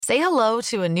Say hello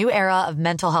to a new era of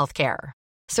mental health care.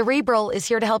 Cerebral is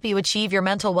here to help you achieve your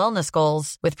mental wellness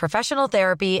goals with professional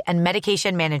therapy and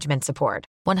medication management support.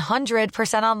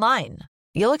 100% online.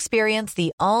 You'll experience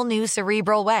the all-new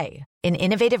Cerebral Way, an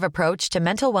innovative approach to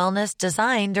mental wellness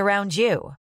designed around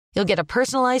you. You'll get a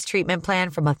personalized treatment plan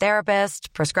from a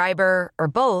therapist, prescriber, or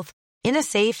both in a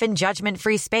safe and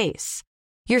judgment-free space.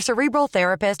 Your Cerebral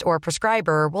therapist or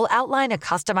prescriber will outline a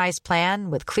customized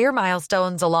plan with clear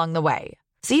milestones along the way,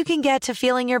 so you can get to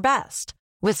feeling your best.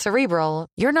 With Cerebral,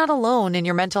 you're not alone in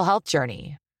your mental health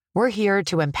journey. We're here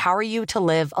to empower you to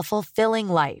live a fulfilling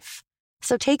life.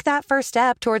 So take that first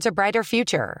step towards a brighter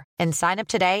future and sign up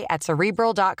today at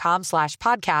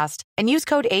Cerebral.com/podcast and use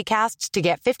code ACAST to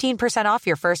get 15% off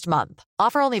your first month.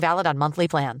 Offer only valid on monthly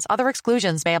plans. Other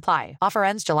exclusions may apply. Offer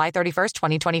ends July 31st,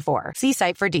 2024. See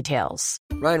site for details.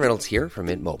 Ryan Reynolds here from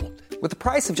Mint Mobile. With the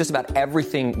price of just about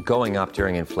everything going up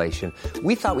during inflation,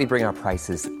 we thought we'd bring our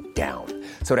prices down.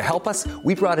 So to help us,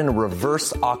 we brought in a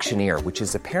reverse auctioneer, which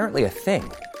is apparently a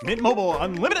thing. Mint Mobile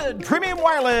Unlimited Premium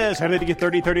Wireless. How to get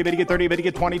 30, 30, bit to get 30, bit to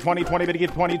get 20, 20, 20, bit to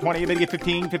get 20, 20, bit to get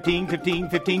 15, 15, 15,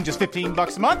 15, just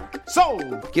 $15 a month?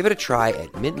 Sold! Give it a try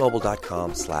at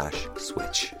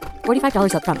mintmobile.com/switch.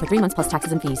 $45 up front for 3 months plus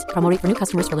taxes and fees. Promo rate for new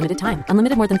customers for limited time.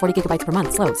 Unlimited more than 40 gigabytes per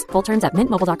month. Slows full terms at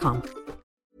mintmobile.com.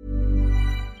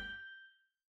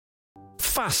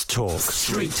 Fast Talk.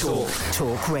 Street Talk.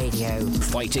 Talk Radio.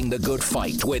 Fighting the good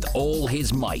fight with all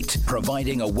his might,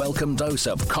 providing a welcome dose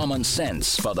of common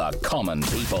sense for the common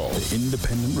people. The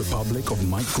Independent Republic of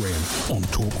Mike Graham on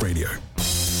Talk Radio.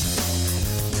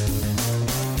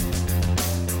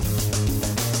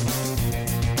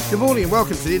 Good morning and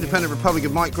welcome to the Independent Republic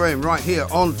of Mike Graham right here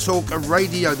on Talk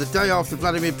Radio. The day after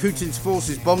Vladimir Putin's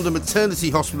forces bombed a maternity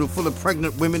hospital full of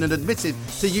pregnant women and admitted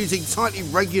to using tightly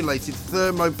regulated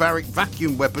thermobaric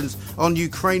vacuum weapons on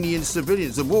Ukrainian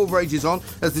civilians. The war rages on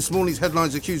as this morning's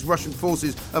headlines accuse Russian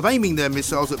forces of aiming their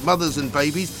missiles at mothers and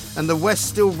babies, and the West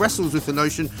still wrestles with the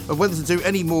notion of whether to do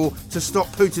any more to stop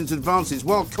Putin's advances,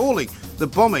 while calling the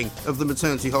bombing of the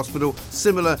maternity hospital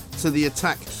similar to the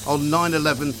attack on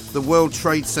 9/11, the World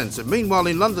Trade Center. Meanwhile,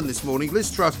 in London this morning, Liz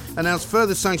Truss announced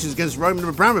further sanctions against Roman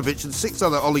Abramovich and 6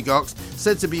 other oligarchs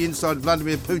said to be inside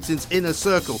Vladimir Putin's inner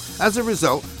circle. As a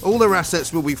result, all their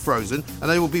assets will be frozen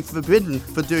and they will be forbidden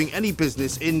for doing any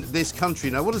business in this country.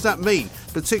 Now, what does that mean?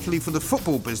 Particularly for the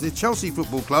football business. Chelsea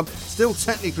Football Club, still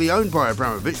technically owned by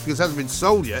Abramovich because it hasn't been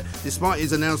sold yet, despite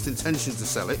his announced intention to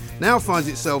sell it, now finds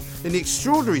itself in the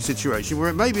extraordinary situation where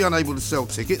it may be unable to sell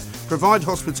tickets, provide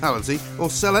hospitality or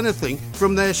sell anything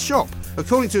from their shop.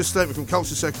 According to a statement from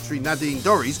Culture Secretary Nadine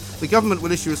Dorries, the government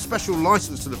will issue a special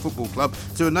licence to the football club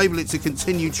to enable it to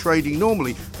continue trading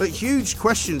normally. But huge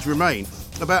questions remain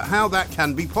about how that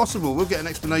can be possible. We'll get an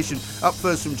explanation up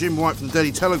first from Jim White from the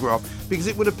Daily Telegraph, because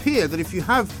it would appear that if you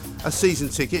have a season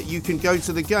ticket, you can go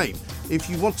to the game. If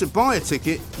you want to buy a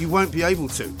ticket, you won't be able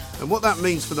to. And what that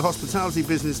means for the hospitality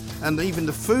business and even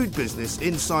the food business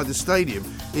inside the stadium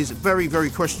is very, very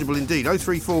questionable indeed.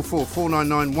 0344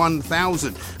 499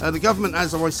 1000. The government,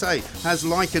 as I say, has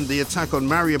likened the attack on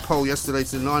Mariupol yesterday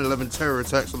to the 9/11 terror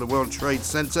attacks on the World Trade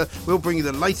Center. We'll bring you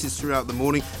the latest throughout the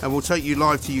morning and we'll take you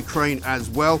live to Ukraine as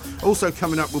well. Also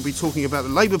coming up, we'll be talking about the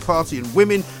Labour Party and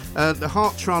women, the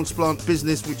heart transplant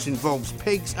business which involves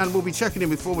pigs, and we'll be checking in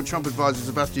with former Trump advisor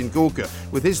Sebastian Gorka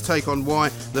with his take on why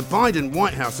the Biden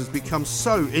White House has become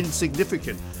so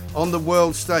insignificant on the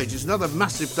world stage. It's another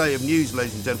massive day of news,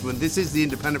 ladies and gentlemen. This is the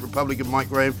Independent Republic of Mike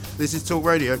Graham. This is Talk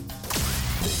Radio.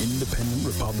 The Independent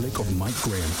Republic of Mike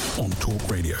Graham on Talk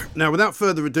Radio. Now, without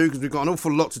further ado, because we've got an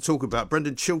awful lot to talk about,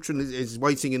 Brendan Chiltern is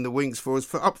waiting in the wings for us.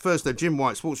 Up first, though, Jim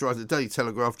White, sports writer at the Daily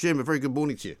Telegraph. Jim, a very good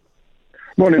morning to you.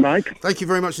 Morning, Mike. Thank you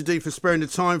very much indeed for sparing the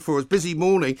time for us. Busy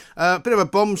morning. Bit of a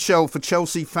bombshell for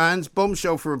Chelsea fans,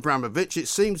 bombshell for Abramovich. It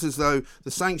seems as though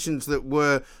the sanctions that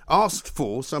were asked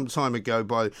for some time ago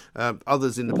by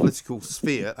others in the political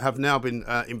sphere have now been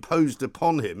imposed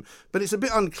upon him. But it's a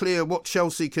bit unclear what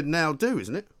Chelsea can now do,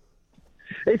 isn't it?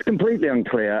 It's completely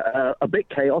unclear, a bit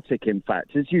chaotic, in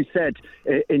fact. As you said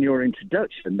in your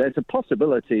introduction, there's a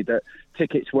possibility that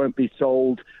tickets won't be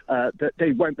sold, that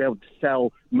they won't be able to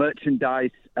sell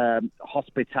merchandise,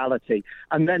 hospitality.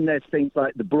 And then there's things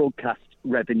like the broadcast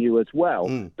revenue as well.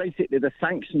 Basically, the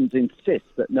sanctions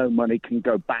insist that no money can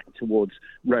go back towards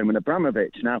Roman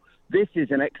Abramovich. Now, this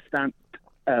is an extant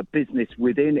business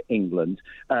within England,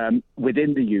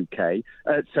 within the UK,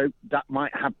 so that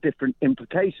might have different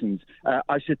implications.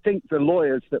 I should think the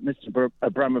lawyers that Mr.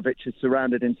 Abramovich has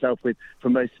surrounded himself with for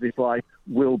most of his life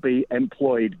will be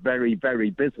employed very, very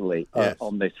busily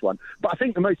on this one. But I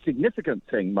think the most significant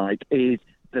thing, Mike, is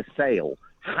the sale.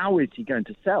 how is he going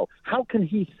to sell? How can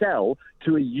he sell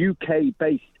to a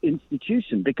UK-based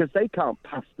institution? Because they can't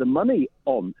pass the money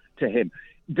on to him.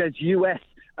 There's US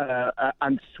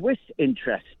and Swiss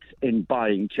interests in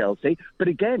buying Chelsea. But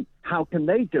again, how can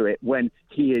they do it when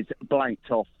he is blanked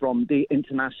off from the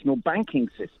international banking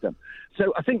system?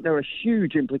 So I think there are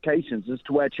huge implications as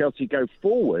to where Chelsea go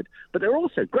forward, but there are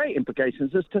also great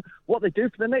implications as to what they do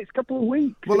for the next couple of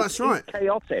weeks. Well, that's right. It's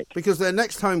chaotic. Because their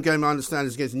next home game, I understand,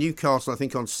 is against Newcastle, I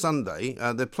think, on Sunday.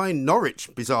 They're playing Norwich,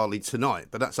 bizarrely, tonight,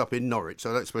 but that's up in Norwich,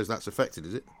 so I don't suppose that's affected,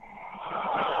 is it?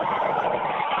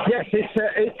 Yes,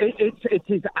 it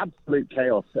is absolute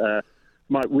chaos,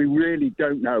 Mike. We really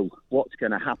don't know what's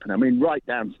going to happen. I mean, right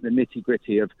down to the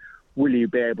nitty-gritty of will you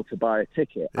be able to buy a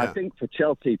ticket? Yeah. I think for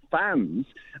Chelsea fans,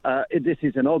 this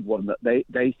is an odd one that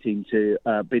they seem to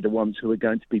be the ones who are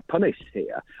going to be punished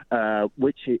here,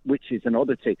 which is an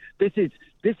oddity. This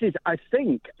is, I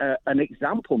think, an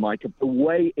example, Mike, of the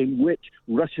way in which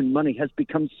Russian money has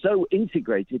become so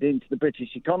integrated into the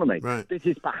British economy. Right. This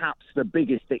is perhaps the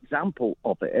biggest example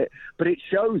of it, but it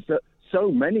shows that so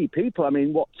many people,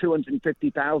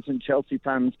 250,000 Chelsea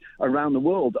fans around the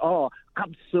world are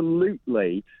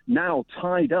absolutely now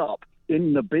tied up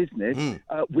in the business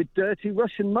with dirty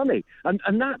Russian money. And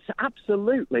that's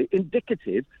absolutely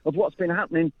indicative of what's been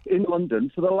happening in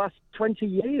London for the last 20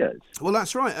 years. Well,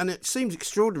 that's right. And it seems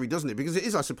extraordinary, doesn't it? Because it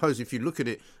is, I suppose, if you look at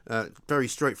it very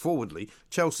straightforwardly,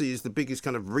 Chelsea is the biggest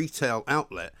kind of retail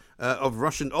outlet of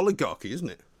Russian oligarchy, isn't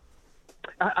it?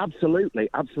 Absolutely.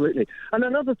 And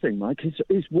another thing, Mike,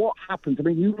 is what happens. I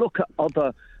mean, you look at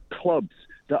other clubs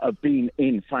that have been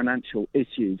in financial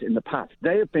issues in the past.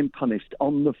 They have been punished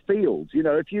on the field. You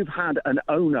know, if you've had an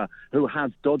owner who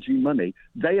has dodgy money,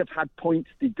 they have had points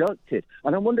deducted.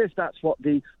 And I wonder if that's what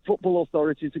the football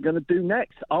authorities are going to do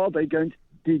next. Are they going to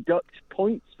deduct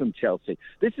points from Chelsea?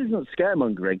 This isn't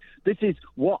scaremongering. This is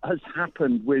what has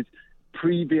happened with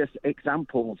previous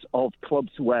examples of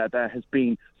clubs where there has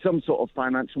been some sort of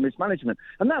financial mismanagement.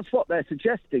 And that's what they're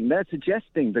suggesting. They're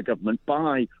suggesting, the government,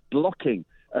 by blocking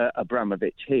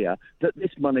Abramovich here, that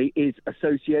this money is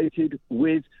associated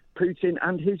with Putin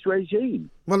and his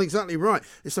regime. Well, exactly right.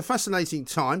 It's a fascinating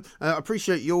time. I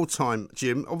appreciate your time,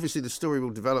 Jim. Obviously, the story will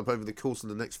develop over the course of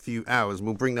the next few hours, and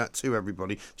we'll bring that to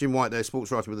everybody. Jim White there,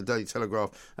 sports writer with the Daily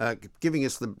Telegraph, giving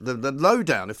us the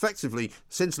lowdown, effectively,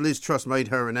 since Liz Truss made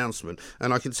her announcement.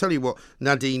 And I can tell you what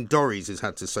Nadine Dorries has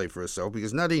had to say for herself,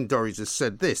 because Nadine Dorries has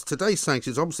said this: today's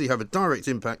sanctions obviously have a direct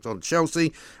impact on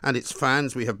Chelsea and its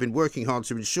fans. We have been working hard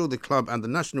to ensure the club and the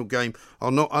national game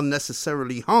are not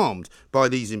unnecessarily harmed by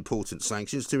these important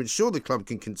sanctions. To ensure the club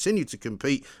can continue to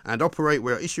compete and operate,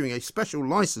 we are issuing a special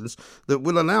licence that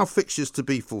will allow fixtures to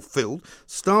be fulfilled,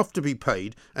 staff to be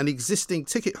paid, and existing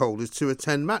ticket holders to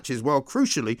attend matches, while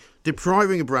crucially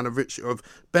depriving Abramovich of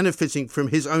benefiting from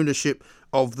his ownership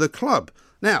of the club.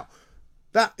 Now,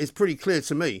 that is pretty clear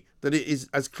to me, that it is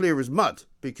as clear as mud,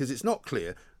 because it's not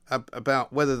clear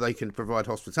about whether they can provide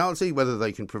hospitality, whether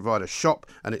they can provide a shop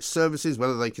and its services,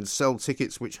 whether they can sell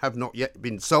tickets which have not yet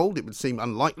been sold. It would seem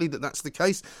unlikely that that's the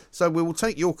case. So we will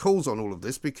take your calls on all of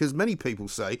this, because many people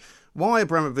say, why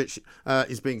Abramovich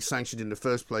is being sanctioned in the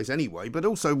first place anyway, but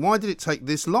also, why did it take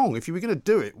this long? If you were going to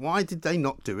do it, why did they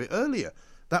not do it earlier?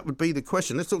 That would be the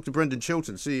question. Let's talk to Brendan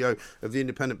Chilton, CEO of the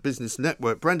Independent Business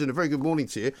Network. Brendan, a very good morning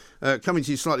to you. Coming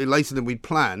to you slightly later than we'd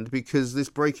planned, because this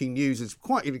breaking news is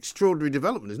quite an extraordinary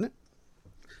development, isn't it?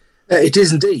 It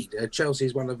is indeed. Chelsea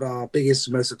is one of our biggest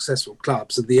and most successful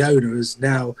clubs, and the owner is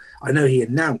now, I know he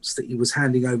announced that he was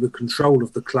handing over control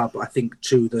of the club, I think,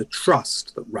 to the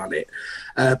trust that run it.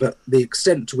 But the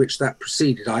extent to which that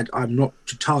proceeded, I'm not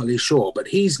entirely sure. But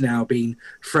he's now been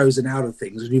frozen out of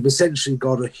things, and you've essentially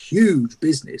got a huge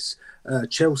business,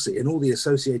 Chelsea, and all the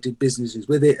associated businesses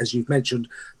with it, as you've mentioned,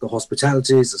 the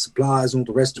hospitalities, the suppliers, and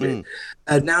all the rest of it,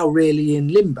 are now really in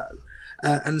limbo.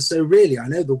 And so really, I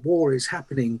know the war is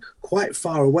happening quite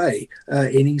far away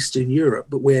in Eastern Europe,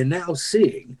 but we're now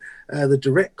seeing the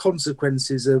direct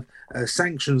consequences of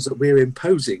sanctions that we're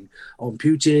imposing on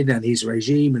Putin and his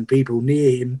regime and people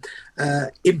near him,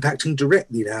 impacting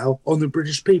directly now on the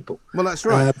British people. Well, that's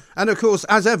right. And of course,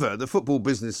 as ever, the football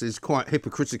business is quite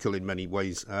hypocritical in many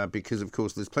ways, because, of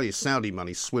course, there's plenty of Saudi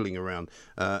money swilling around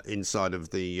inside of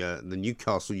the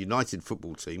Newcastle United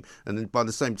football team. And then by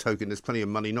the same token, there's plenty of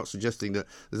money, not suggesting that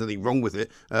there's anything wrong with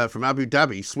it, from Abu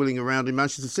Dhabi swilling around in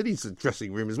Manchester City's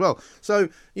dressing room as well. So,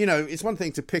 you know, it's one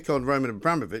thing to pick on Roman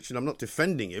Abramovich, and I'm not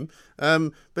defending him,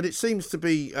 but it seems to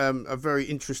be a very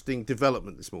interesting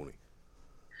development this morning.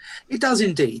 It does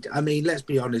indeed. I mean, let's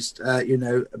be honest,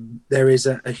 there is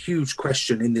a huge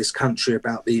question in this country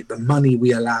about the money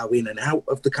we allow in and out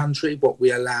of the country, what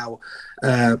we allow,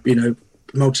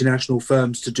 multinational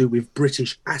firms to do with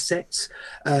British assets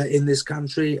in this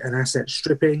country and asset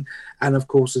stripping. And of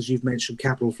course, as you've mentioned,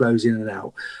 capital flows in and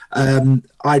out.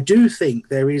 I do think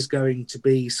there is going to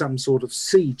be some sort of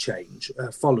sea change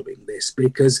following this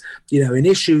because, an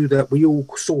issue that we all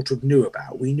sort of knew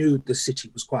about. We knew the city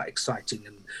was quite exciting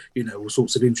and, all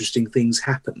sorts of interesting things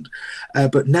happened.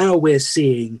 But now we're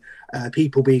seeing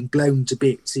people being blown to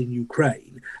bits in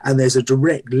Ukraine, and there's a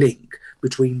direct link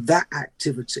between that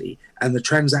activity and the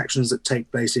transactions that take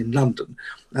place in London.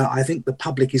 I think the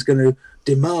public is going to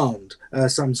demand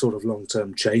some sort of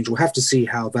long-term change. We'll have to see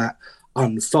how that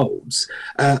unfolds.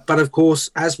 But of course,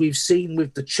 as we've seen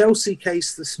with the Chelsea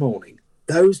case this morning,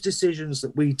 those decisions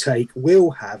that we take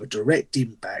will have a direct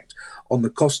impact on the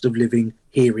cost of living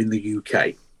here in the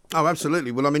UK. Oh,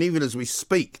 absolutely. Well, I mean, even as we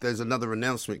speak, there's another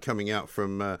announcement coming out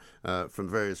from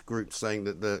various groups saying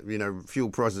that the fuel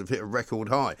prices have hit a record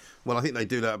high. Well, I think they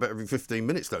do that about every 15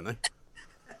 minutes, don't they?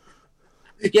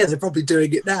 Yeah, they're probably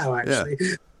doing it now, actually.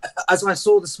 Yeah. As I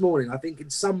saw this morning, I think in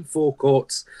some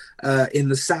forecourts in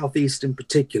the southeast in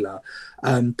particular,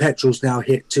 petrol's now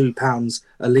hit £2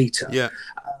 a litre. Yeah.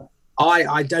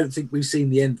 I don't think we've seen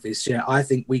the end of this yet. I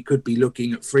think we could be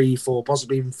looking at £3, £4,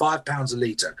 possibly even £5 a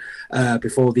litre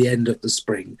before the end of the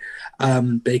spring.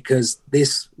 Because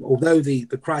this, although the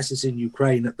crisis in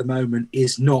Ukraine at the moment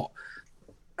is not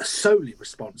solely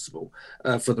responsible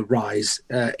for the rise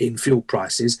in fuel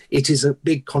prices, it is a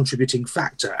big contributing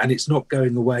factor, and it's not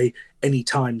going away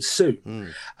anytime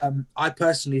soon. I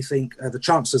personally think the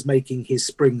Chancellor's making his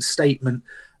spring statement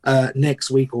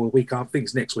next week or a week after. I think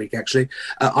it's next week, actually.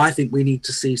 I think we need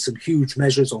to see some huge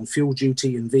measures on fuel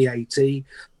duty and VAT.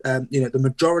 The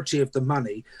majority of the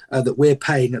money that we're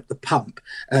paying at the pump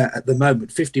at the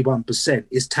moment, 51%,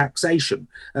 is taxation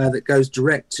that goes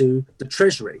direct to the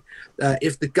Treasury.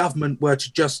 If the government were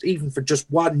to just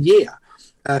 1 year,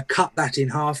 cut that in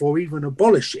half or even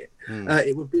abolish it,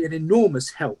 it would be an enormous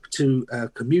help to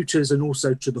commuters and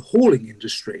also to the hauling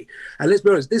industry. And let's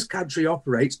be honest, this country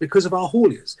operates because of our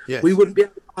hauliers. Yes. We wouldn't be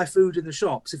able to buy food in the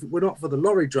shops if it were not for the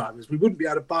lorry drivers. We wouldn't be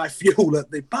able to buy fuel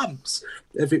at the pumps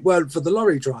if it weren't for the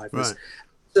lorry drivers. Right.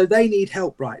 So they need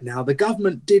help right now. The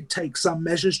government did take some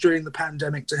measures during the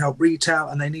pandemic to help retail,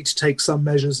 and they need to take some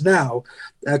measures now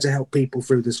to help people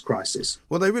through this crisis.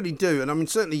 Well, they really do. And I mean,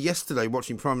 certainly yesterday,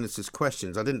 watching Prime Minister's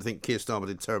questions, I didn't think Keir Starmer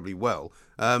did terribly well.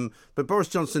 But Boris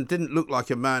Johnson didn't look like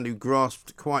a man who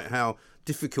grasped quite how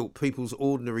difficult people's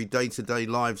ordinary day-to-day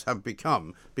lives have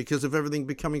become because of everything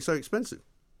becoming so expensive.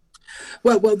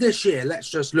 Well, this year, let's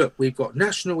just look. We've got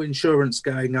national insurance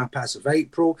going up as of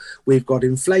April. We've got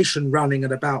inflation running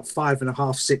at about 5.5%,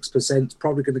 6%,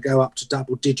 probably going to go up to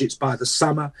double digits by the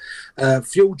summer.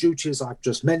 Fuel duty, as I've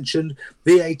just mentioned.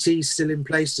 VAT is still in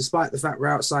place, despite the fact we're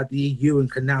outside the EU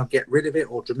and can now get rid of it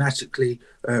or dramatically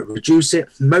reduce it.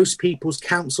 Most people's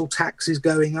council tax is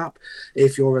going up.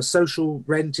 If you're a social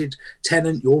rented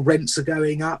tenant, your rents are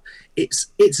going up.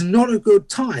 It's not a good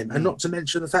time. And not to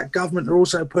mention the fact government are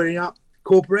also putting up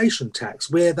corporation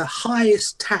tax. We're the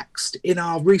highest taxed in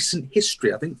our recent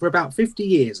history. I think for about 50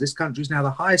 years, this country is now the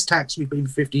highest taxed we've been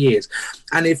for 50 years.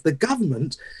 And if the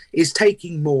government is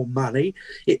taking more money,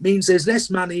 it means there's less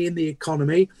money in the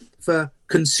economy for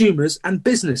consumers and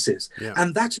businesses. Yeah.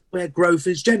 And that's where growth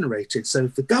is generated. So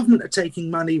if the government are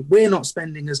taking money, we're not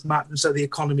spending as much. And so the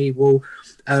economy will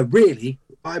really,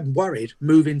 I'm worried,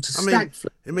 move into stagflation.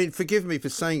 I mean, forgive me for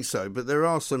saying so, but there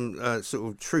are some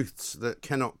sort of truths that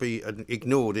cannot be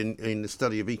ignored in the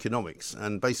study of economics.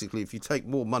 And basically, if you take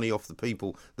more money off the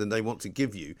people than they want to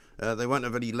give you, they won't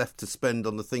have any left to spend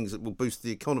on the things that will boost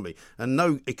the economy. And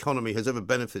no economy has ever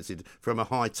benefited from a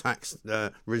high tax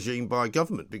regime by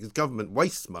government, because government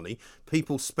wastes money.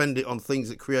 People spend it on things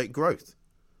that create growth.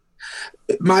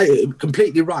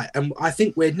 Completely right. And I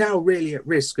think we're now really at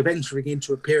risk of entering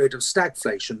into a period of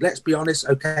stagflation. Let's be honest,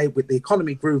 with the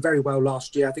economy grew very well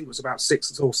last year. I think it was about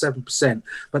 6 or 7%,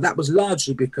 but that was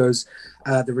largely because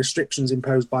the restrictions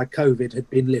imposed by COVID had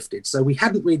been lifted. So we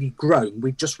hadn't really grown,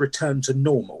 we just returned to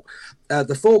normal.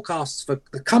 The forecasts for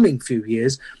the coming few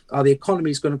years are the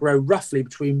economy is going to grow roughly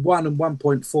between 1 and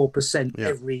 1.4%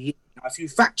 every year. Now, if you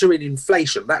factor in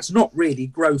inflation, that's not really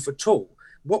growth at all.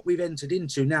 What we've entered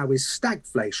into now is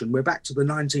stagflation. We're back to the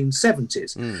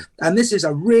 1970s. And this is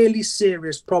a really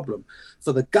serious problem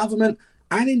for the government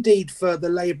and indeed for the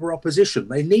Labour opposition.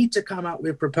 They need to come up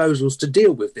with proposals to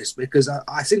deal with this, because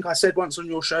I think I said once on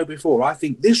your show before, I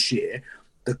think this year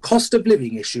the cost of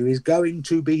living issue is going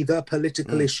to be the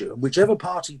political issue. And whichever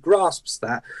party grasps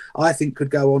that, I think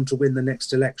could go on to win the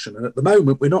next election. And at the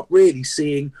moment, we're not really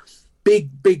seeing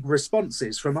big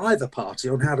responses from either party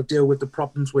on how to deal with the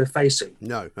problems we're facing.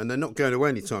 No, and they're not going away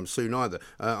anytime soon either.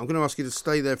 I'm going to ask you to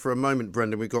stay there for a moment,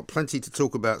 Brendan. We've got plenty to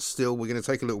talk about still. We're going to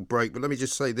take a little break, but let me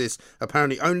just say this.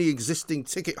 Apparently, only existing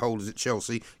ticket holders at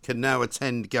Chelsea can now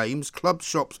attend games. Club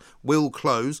shops will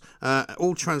close.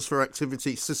 All transfer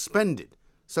activity suspended.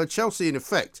 So Chelsea, in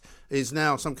effect, is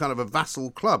now some kind of a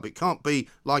vassal club. It can't be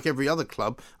like every other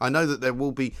club. I know that there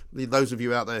will be those of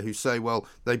you out there who say, well,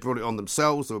 they brought it on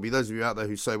themselves. There will be those of you out there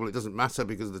who say, well, it doesn't matter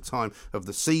because of the time of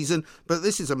the season. But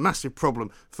this is a massive problem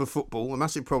for football, a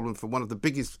massive problem for one of the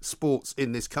biggest sports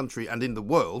in this country and in the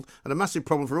world, and a massive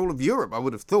problem for all of Europe, I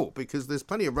would have thought, because there's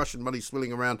plenty of Russian money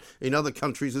swilling around in other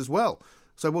countries as well.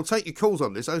 So we'll take your calls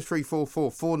on this. 0344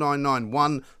 499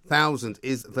 1000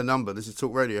 is the number. This is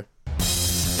Talk Radio.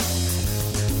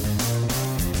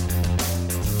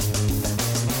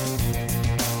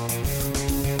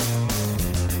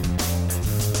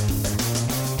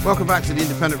 Welcome back to the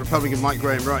Independent Republican, Mike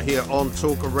Graham, right here on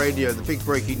Talk Radio. The big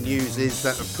breaking news is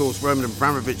that, of course, Roman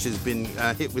Abramovich has been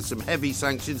hit with some heavy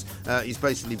sanctions. He's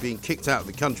basically being kicked out of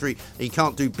the country. He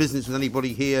can't do business with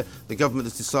anybody here. The government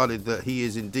has decided that he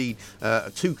is indeed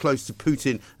too close to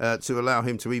Putin to allow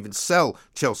him to even sell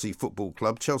Chelsea Football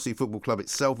Club. Chelsea Football Club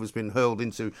itself has been hurled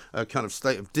into a kind of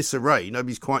state of disarray.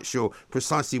 Nobody's quite sure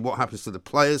precisely what happens to the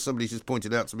players. Somebody's just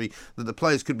pointed out to me that the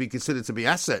players could be considered to be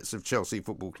assets of Chelsea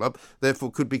Football Club, therefore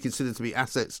could be considered to be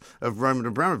assets of Roman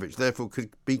Abramovich, therefore could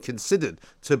be considered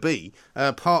to be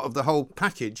part of the whole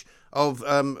package of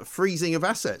freezing of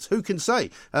assets. Who can say?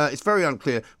 It's very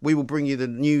unclear. We will bring you the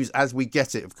news as we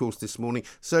get it, of course, this morning.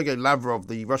 Sergei Lavrov,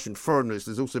 the Russian foreign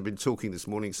minister, has also been talking this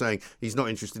morning, saying he's not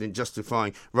interested in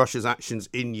justifying Russia's actions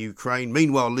in Ukraine.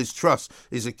 Meanwhile, Liz Truss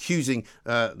is accusing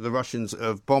the Russians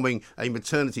of bombing a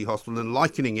maternity hospital and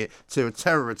likening it to a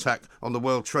terror attack on the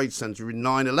World Trade Center in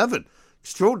 9/11.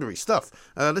 Extraordinary stuff.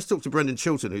 Let's talk to Brendan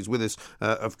Chilton, who's with us,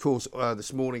 of course,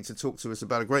 this morning to talk to us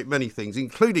about a great many things,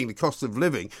 including the cost of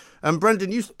living.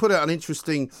 Brendan, you put out an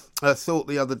interesting thought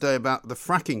the other day about the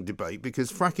fracking debate,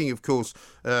 because fracking, of course,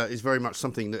 is very much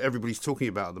something that everybody's talking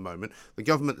about at the moment. The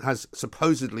government has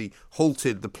supposedly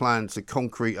halted the plan to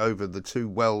concrete over the two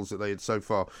wells that they had so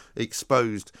far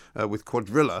exposed with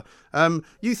Quadrilla.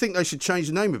 You think they should change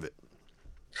the name of it?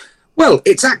 Well,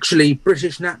 it's actually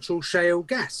British natural shale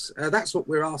gas. That's what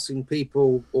we're asking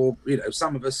people, or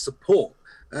some of us support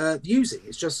using.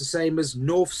 It's just the same as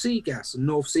North Sea gas and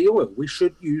North Sea oil. We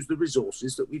should use the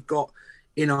resources that we've got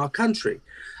in our country,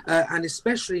 and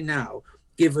especially now,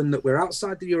 given that we're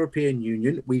outside the European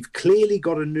Union, we've clearly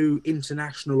got a new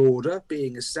international order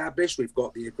being established. We've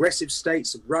got the aggressive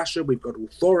states of Russia. We've got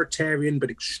authoritarian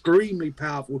but extremely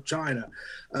powerful China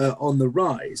on the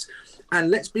rise. And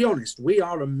let's be honest, we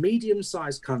are a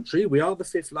medium-sized country. We are the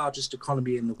fifth largest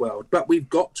economy in the world, but we've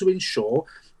got to ensure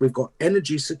we've got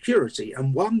energy security.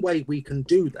 And one way we can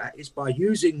do that is by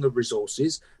using the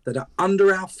resources that are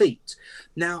under our feet.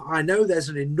 Now, I know there's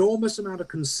an enormous amount of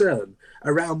concern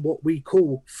around what we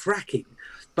call fracking,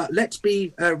 but let's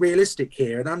be realistic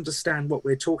here and understand what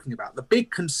we're talking about. The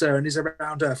big concern is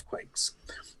around earthquakes.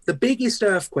 The biggest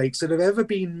earthquakes that have ever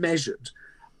been measured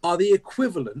are the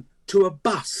equivalent to a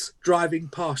bus driving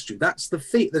past you. That's the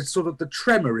sort of the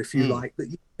tremor, if you like, that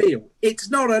you feel. It's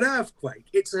not an earthquake.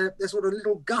 It's a sort of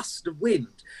little gust of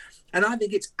wind. And I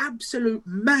think it's absolute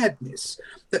madness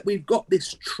that we've got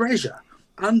this treasure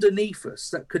underneath us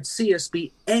that could see us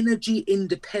be energy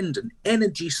independent,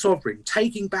 energy sovereign,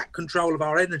 taking back control of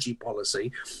our energy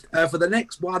policy for the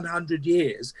next 100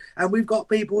 years. And we've got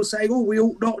people saying, oh, we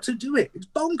ought not to do it. It's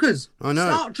bonkers. I know.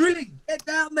 Start drilling. Get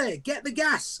down there. Get the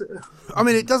gas. I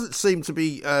mean, it doesn't seem to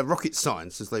be rocket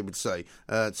science, as they would say,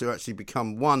 to actually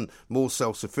become, one, more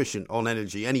self-sufficient on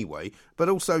energy anyway, but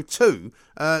also, two,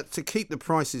 to keep the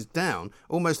prices down.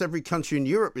 Almost every country in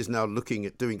Europe is now looking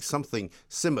at doing something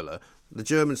similar. The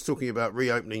Germans talking about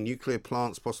reopening nuclear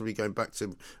plants, possibly going back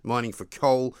to mining for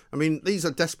coal. I mean, these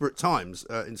are desperate times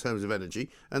in terms of energy,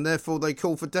 and therefore they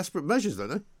call for desperate measures, don't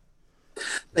they?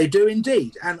 They do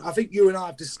indeed. And I think you and I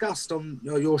have discussed on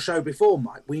your show before,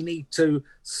 Mike, we need to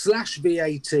slash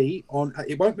VAT on,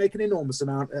 it won't make an enormous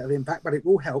amount of impact, but it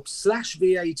will help, slash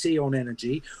VAT on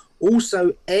energy.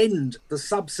 Also end the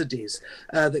subsidies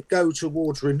that go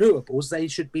towards renewables. They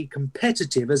should be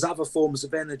competitive as other forms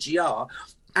of energy are.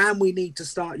 And we need to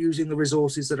start using the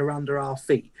resources that are under our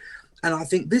feet. And I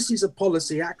think this is a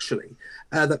policy, actually,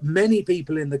 that many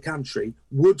people in the country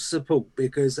would support,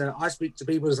 because I speak to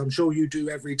people, as I'm sure you do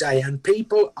every day, and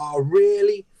people are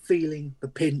really feeling the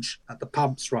pinch at the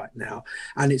pumps right now,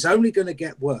 and it's only going to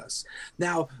get worse.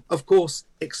 Now, of course,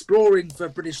 exploring for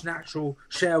British natural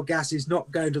shale gas is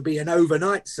not going to be an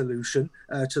overnight solution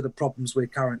to the problems we're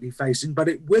currently facing, but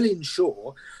it will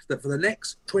ensure that for the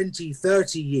next 20,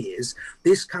 30 years,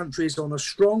 this country is on a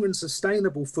strong and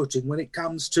sustainable footing when it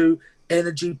comes to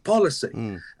energy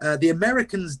policy. The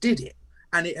Americans did it,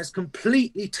 and it has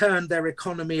completely turned their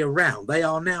economy around. They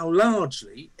are now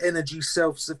largely energy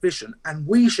self-sufficient, and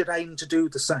we should aim to do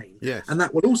the same. Yes. And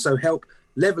that will also help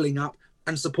levelling up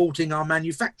and supporting our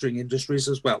manufacturing industries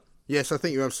as well. Yes, I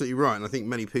think you're absolutely right, and I think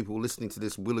many people listening to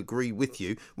this will agree with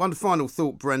you. One final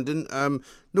thought, Brendan.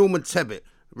 Norman Tebbit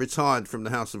retired from the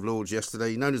House of Lords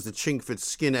yesterday, known as the Chingford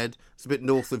Skinhead. It's a bit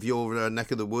north of your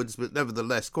neck of the woods, but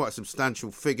nevertheless quite a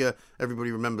substantial figure.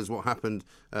 Everybody remembers what happened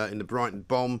in the Brighton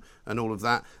bomb and all of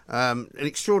that. An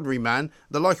extraordinary man,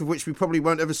 the like of which we probably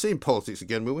won't ever see in politics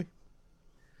again, will we?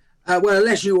 Well,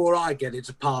 unless you or I get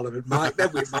into Parliament, Mike, then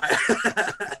we might.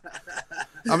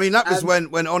 I mean, that was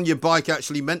when on your bike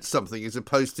actually meant something, as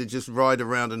opposed to just ride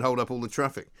around and hold up all the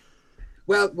traffic.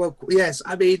 Well, yes.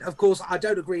 I mean, of course, I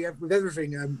don't agree with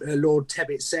everything Lord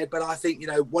Tebbit said, but I think,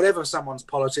 whatever someone's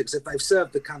politics, if they've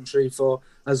served the country for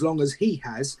as long as he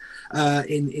has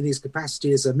in his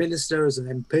capacity as a minister, as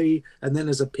an MP, and then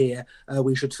as a peer,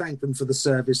 we should thank them for the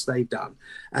service they've done.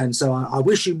 And so I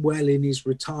wish him well in his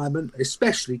retirement,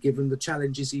 especially given the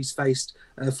challenges he's faced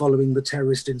following the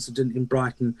terrorist incident in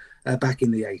Brighton back in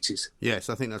the 80s. Yes,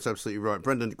 I think that's absolutely right.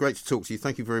 Brendan, great to talk to you.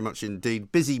 Thank you very much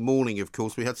indeed. Busy morning, of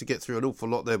course. We had to get through an awful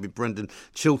lot there with Brendan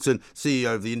Chilton,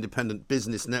 CEO of the Independent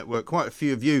Business Network. Quite a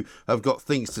few of you have got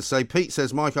things to say. Pete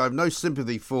says, Mike, I have no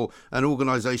sympathy for an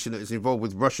organisation that is involved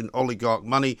with Russian oligarch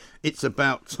money. It's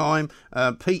about time.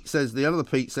 Pete says, the other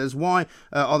Pete says, why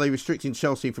are they restricting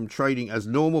Chelsea from trading as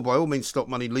normal? By all means, stop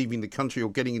money leaving the country or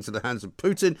getting into the hands of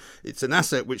Putin. It's an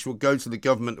asset which will go to the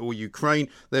government or Ukraine.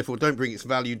 Therefore, don't bring its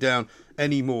value down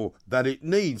any more than it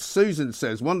needs. Susan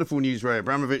says, wonderful news, Ray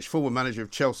Abramovich, former manager of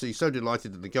Chelsea. So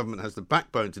delighted that the government has the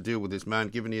backbone to deal with this man,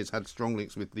 given he has had strong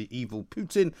links with the evil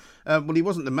Putin. Well, he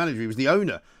wasn't the manager, he was the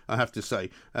owner, I have to say.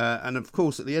 And of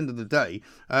course, at the end of the day,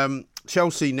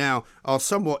 Chelsea now are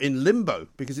somewhat in limbo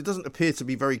because it doesn't appear to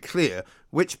be very clear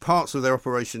which parts of their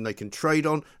operation they can trade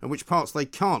on and which parts they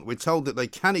can't. We're told that they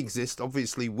can exist,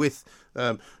 obviously, with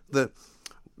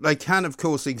They can, of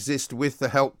course, exist with the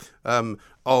help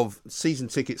of season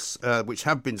tickets which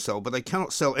have been sold, but they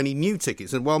cannot sell any new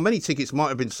tickets. And while many tickets might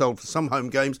have been sold for some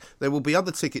home games, there will be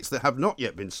other tickets that have not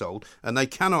yet been sold, and they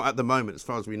cannot, at the moment, as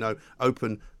far as we know,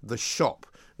 open the shop.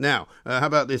 Now, how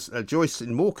about this? Joyce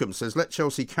in Morecambe says, let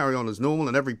Chelsea carry on as normal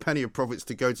and every penny of profits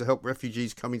to go to help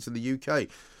refugees coming to the UK.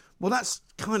 Well, that's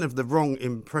kind of the wrong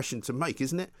impression to make,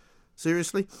 isn't it?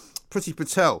 Seriously? Priti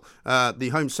Patel, the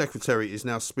Home Secretary, is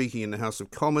now speaking in the House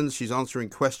of Commons. She's answering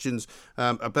questions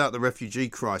about the refugee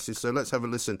crisis. So let's have a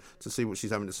listen to see what she's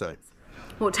having to say.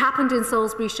 What happened in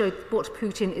Salisbury showed what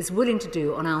Putin is willing to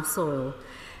do on our soil.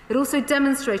 It also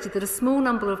demonstrated that a small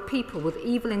number of people with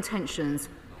evil intentions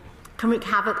can wreak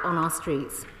havoc on our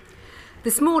streets.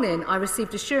 This morning, I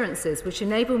received assurances which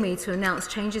enable me to announce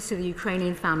changes to the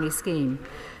Ukrainian family scheme.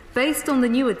 Based on the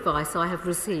new advice I have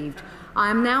received, I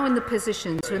am now in the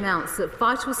position to announce that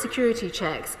vital security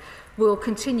checks will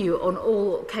continue on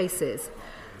all cases.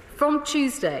 From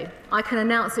Tuesday, I can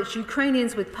announce that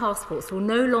Ukrainians with passports will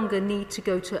no longer need to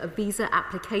go to a visa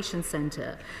application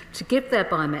centre to give their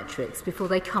biometrics before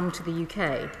they come to the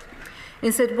UK.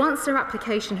 Instead, once their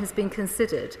application has been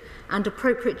considered and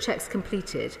appropriate checks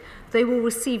completed, they will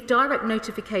receive direct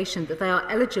notification that they are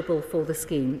eligible for the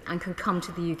scheme and can come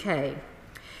to the UK.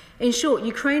 In short,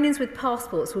 Ukrainians with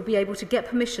passports will be able to get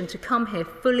permission to come here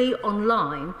fully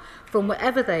online from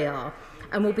wherever they are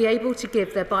and will be able to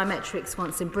give their biometrics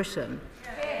once in Britain.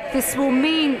 This will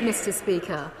mean, Mr.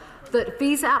 Speaker, that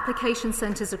visa application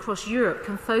centres across Europe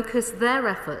can focus their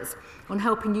efforts on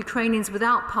helping Ukrainians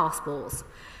without passports.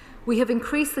 We have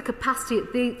increased the capacity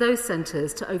at those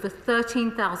centres to over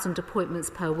 13,000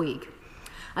 appointments per week.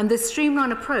 And this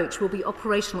streamlined approach will be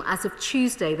operational as of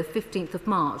Tuesday, the 15th of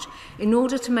March, in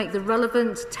order to make the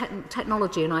relevant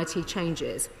technology and IT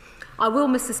changes. I will,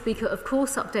 Mr. Speaker, of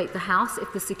course, update the House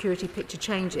if the security picture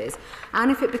changes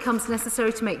and if it becomes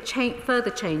necessary to make further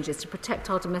changes to protect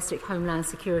our domestic homeland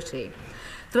security.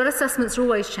 Threat assessments are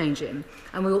always changing,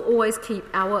 and we will always keep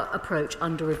our approach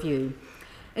under review.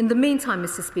 In the meantime,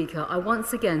 Mr. Speaker, I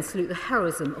once again salute the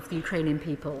heroism of the Ukrainian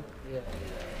people.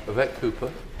 Vivek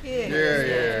Cooper.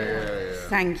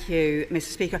 Thank you, Mr.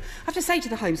 Speaker. I have to say to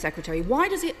the Home Secretary, why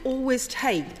does it always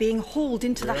take being hauled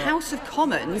into the House of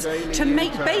Commons to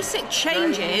make basic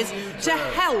changes to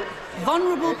help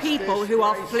vulnerable people who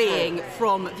are fleeing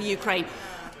from the Ukraine?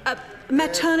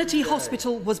 Maternity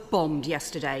hospital was bombed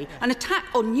yesterday. An attack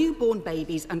on newborn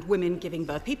babies and women giving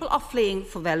birth. People are fleeing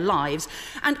for their lives.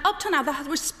 And up to now, the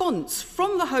response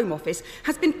from the Home Office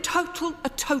has been a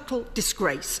total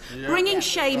disgrace, bringing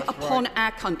shame upon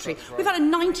our country. We've had a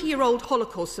 90-year-old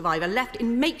Holocaust survivor left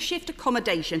in makeshift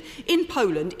accommodation in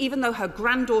Poland, even though her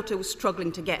granddaughter was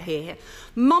struggling to get here.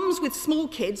 Mums with small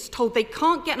kids told they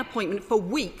can't get an appointment for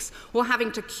weeks or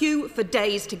having to queue for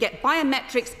days to get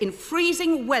biometrics in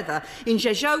freezing weather in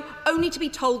Rzeszów, only to be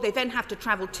told they then have to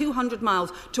travel 200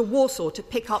 miles to Warsaw to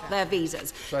pick up their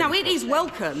visas. Now, it is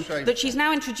welcome that she's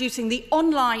now introducing the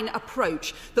online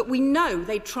approach that we know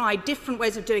they tried different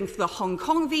ways of doing for the Hong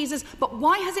Kong visas, but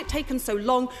why has it taken so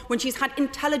long when she's had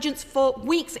intelligence for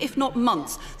weeks, if not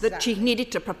months, that she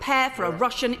needed to prepare for a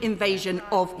Russian invasion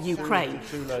of Ukraine?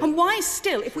 And why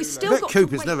still, if we still Beck got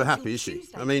Cooper's never happy, is she?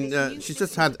 I mean, she's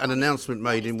just had an announcement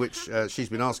made in which she's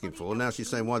been asking for. Now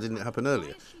she's saying, why didn't it happen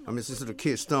earlier? I mean, it's a sort of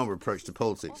Keir Starmer approach to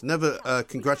politics. Never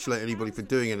congratulate anybody for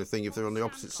doing anything if they're on the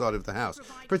opposite side of the House.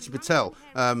 Priti Patel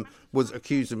was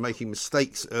accused of making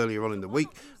mistakes earlier on in the week.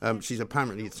 She's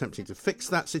apparently attempting to fix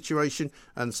that situation,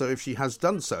 and so if she has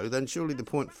done so, then surely the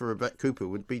point for Beck Cooper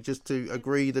would be just to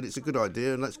agree that it's a good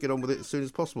idea and let's get on with it as soon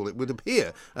as possible. It would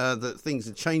appear that things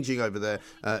are changing over there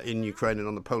in Ukraine and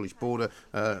on the Polish border.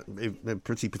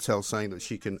 Priti Patel saying that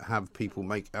she can have people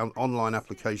make online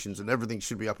applications and everything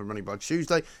should be up and running by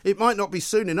Tuesday. It might not be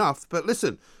soon enough, but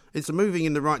listen, it's moving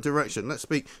in the right direction. Let's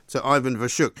speak to Ivan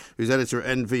Vershuk, who's editor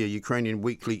at NV, a Ukrainian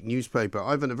weekly newspaper.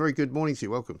 Ivan, a very good morning to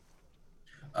you. Welcome.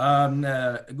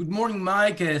 Good morning,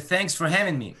 Mike. Thanks for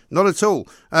having me. Not at all.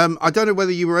 I don't know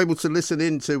whether you were able to listen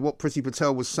in to what Priti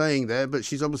Patel was saying there, but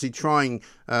she's obviously trying,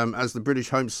 as the British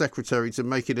Home Secretary, to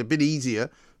make it a bit easier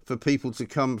for people to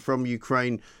come from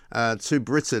Ukraine to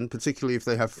Britain, particularly if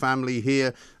they have family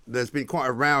here. There's been quite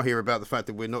a row here about the fact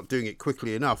that we're not doing it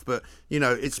quickly enough, but you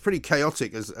know it's pretty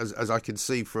chaotic as I can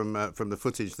see from the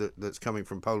footage that's coming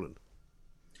from Poland.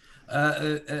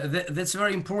 That's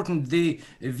very important. The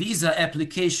visa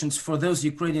applications for those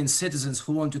Ukrainian citizens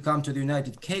who want to come to the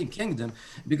United Kingdom,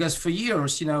 because for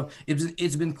years, you know,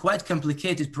 it's been quite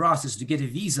complicated process to get a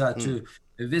visa to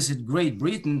visit Great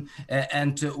Britain,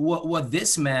 and what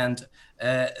this meant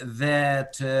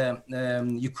that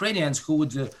Ukrainians who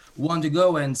would want to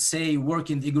go and say work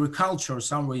in agriculture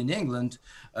somewhere in England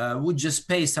would just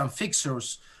pay some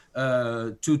fixers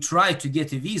to try to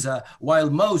get a visa,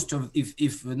 while most of,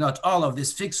 if not all of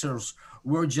these fixers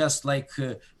were just like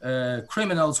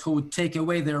criminals who would take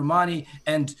away their money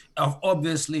and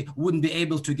obviously wouldn't be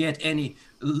able to get any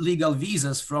legal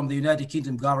visas from the United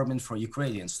Kingdom government for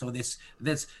Ukrainians. So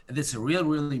that's a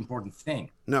really important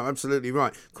thing. No, absolutely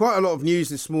right. Quite a lot of news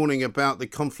this morning about the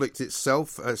conflict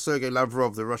itself. Sergei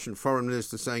Lavrov, the Russian foreign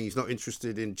minister, saying he's not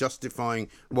interested in justifying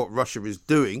what Russia is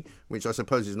doing, which I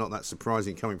suppose is not that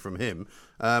surprising coming from him.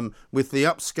 With the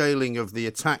upscaling of the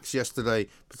attacks yesterday,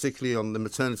 particularly on the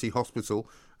maternity hospital,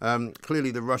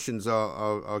 clearly the Russians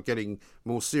are getting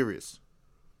more serious.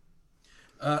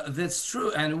 That's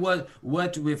true, and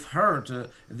what we've heard,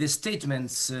 the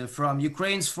statements from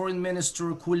Ukraine's foreign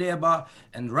minister Kuleba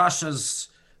and Russia's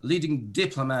leading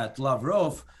diplomat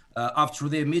Lavrov after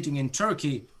their meeting in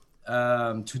Turkey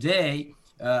today,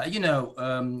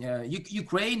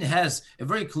 Ukraine has a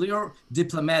very clear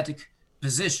diplomatic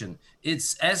position.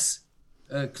 It's as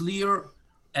clear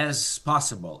as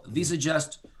possible. These are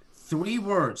just 3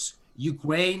 words: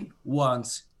 Ukraine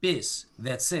wants peace.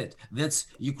 That's it. That's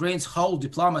Ukraine's whole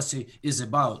diplomacy is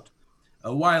about.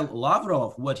 While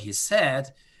Lavrov, what he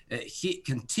said, he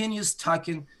continues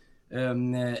talking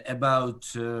about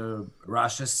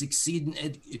Russia succeeding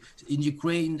in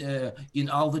Ukraine in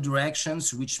all the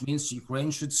directions, which means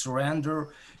Ukraine should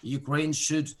surrender. Ukraine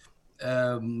should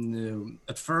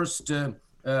at first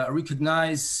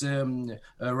recognize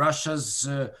Russia's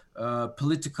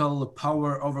political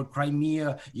power over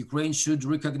Crimea. Ukraine should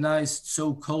recognize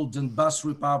so-called Donbas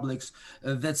republics.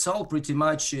 That's all pretty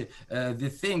much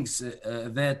the things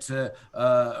that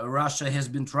Russia has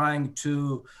been trying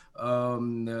to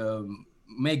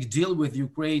make deal with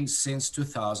Ukraine since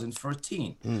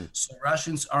 2014. So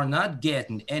Russians are not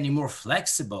getting any more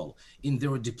flexible in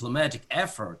their diplomatic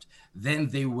effort than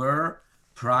they were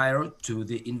prior to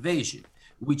the invasion.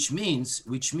 Which means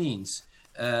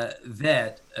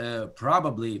that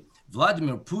probably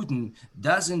Vladimir Putin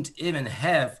doesn't even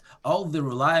have all the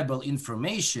reliable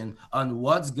information on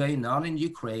what's going on in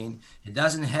Ukraine. He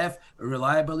doesn't have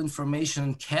reliable information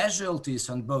on casualties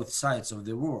on both sides of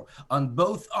the war, on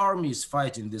both armies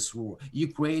fighting this war,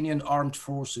 Ukrainian armed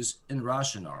forces and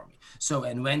Russian army. So,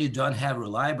 and when you don't have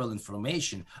reliable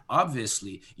information,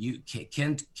 obviously you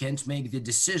can't make the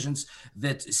decisions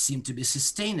that seem to be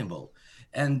sustainable.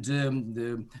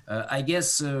 And I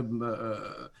guess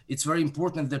it's very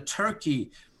important that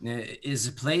Turkey is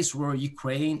a place where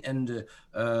Ukraine and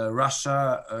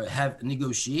Russia have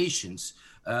negotiations,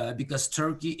 because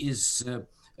Turkey is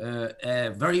a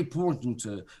very important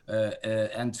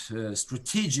and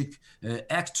strategic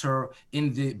actor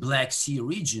in the Black Sea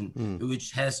region,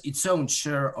 which has its own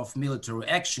share of military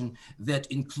action that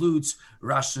includes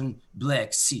Russian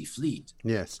Black Sea Fleet.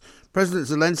 Yes. President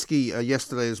Zelensky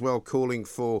yesterday as well calling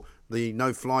for the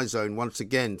no-fly zone once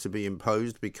again to be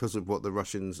imposed because of what the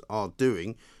Russians are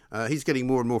doing. He's getting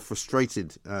more and more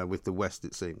frustrated with the West,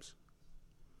 it seems.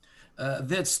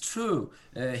 That's true.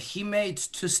 He made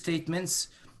two statements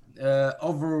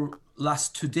over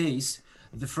last 2 days.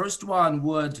 The first one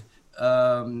was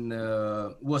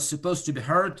supposed to be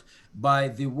heard by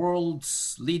the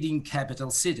world's leading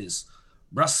capital cities,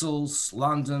 Brussels,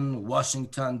 London,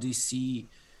 Washington, D.C.,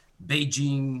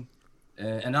 Beijing,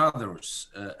 and others.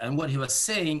 And what he was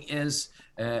saying is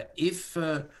if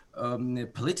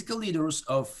political leaders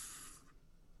of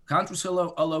countries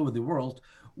all over the world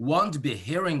won't be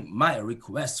hearing my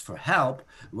requests for help,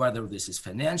 whether this is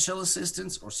financial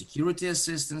assistance or security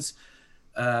assistance,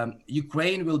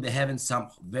 Ukraine will be having some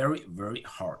very, very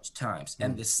hard times.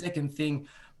 And the second thing,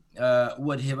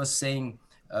 what he was saying,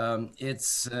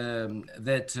 it's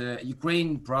that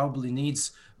Ukraine probably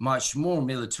needs much more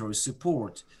military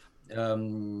support.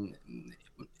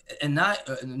 A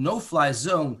no-fly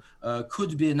zone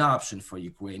could be an option for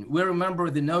Ukraine. We remember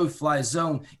the no-fly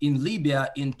zone in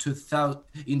Libya in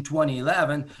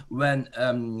 2011 when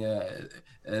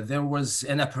there was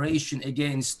an operation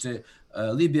against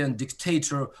Libyan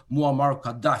dictator Muammar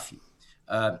Gaddafi,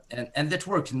 and that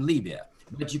worked in Libya.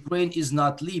 But Ukraine is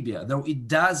not Libya, though it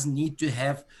does need to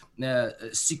have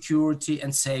security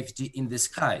and safety in the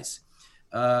skies.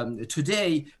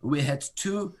 Today, we had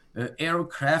two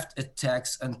aircraft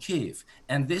attacks on Kyiv.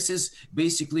 And this is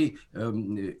basically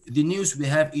the news we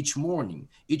have each morning.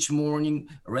 Each morning,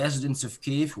 residents of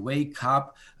Kyiv wake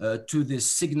up to the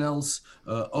signals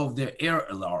of their air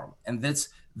alarm. And that's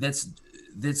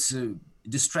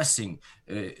distressing.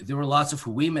 There are lots of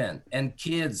women and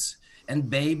kids and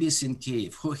babies in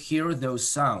Kyiv who hear those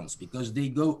sounds because they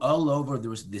go all over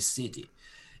the city.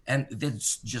 And that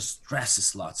just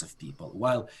stresses lots of people,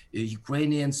 while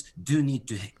Ukrainians do need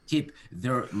to keep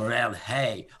their morale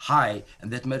high, and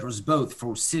that matters both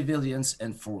for civilians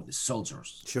and for the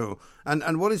soldiers. Sure.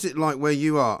 And what is it like where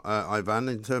you are, Ivan,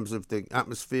 in terms of the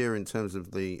atmosphere, in terms of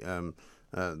the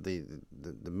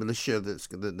militia,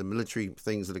 the military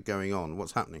things that are going on?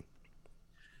 What's happening?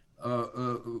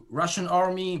 Russian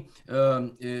army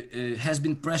has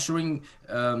been pressuring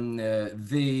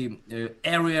the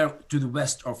area to the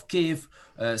west of Kyiv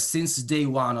since day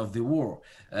one of the war.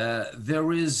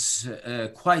 There is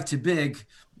quite a big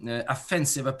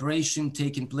offensive operation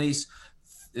taking place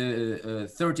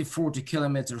 30-40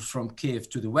 kilometers from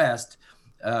Kyiv to the west.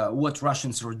 What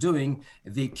Russians are doing,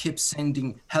 they keep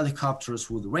sending helicopters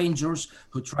with Rangers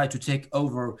who try to take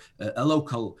over a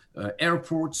local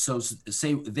airport, so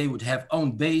say they would have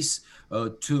own base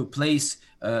to place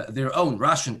their own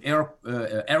Russian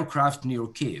aircraft near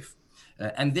Kyiv.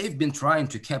 And they've been trying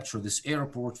to capture this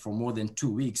airport for more than 2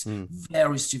 weeks.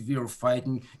 Very severe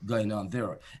fighting going on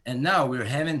there. And now we're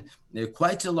having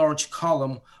quite a large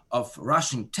column of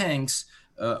Russian tanks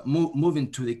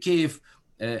moving to the Kyiv.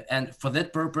 And for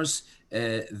that purpose,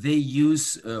 they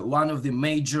use one of the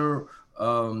major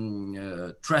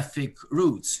traffic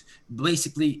routes,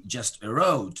 basically just a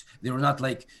road. They're not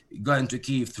like going to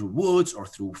Kyiv through woods or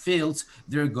through fields.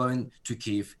 They're going to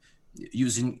Kyiv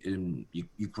using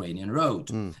Ukrainian road.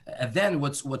 And then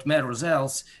what matters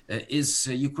else is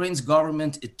Ukraine's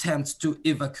government attempts to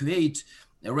evacuate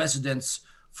residents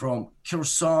from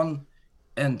Kherson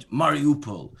and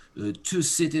Mariupol, two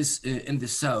cities in the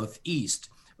southeast.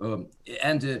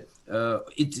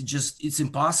 It's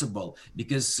impossible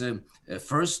because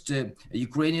first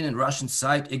Ukrainian and Russian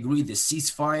side agreed the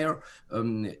ceasefire,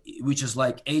 which is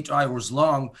like 8 hours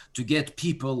long to get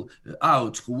people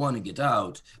out who want to get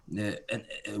out. And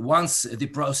once the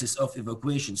process of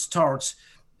evacuation starts,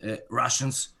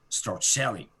 Russians start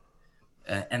shelling.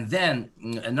 And then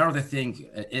another thing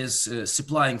is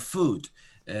supplying food,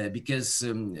 because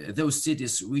those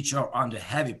cities which are under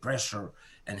heavy pressure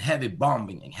and heavy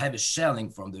bombing and heavy shelling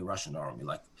from the Russian army,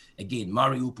 like again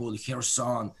Mariupol,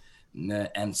 Kherson,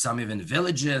 and some even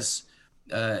villages.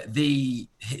 They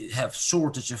have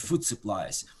shortage of food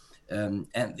supplies, and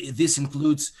this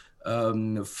includes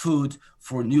food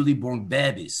for newly born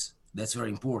babies. That's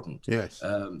very important. Yes.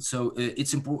 So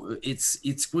it's important.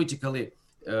 It's critically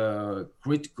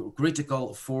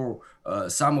critical for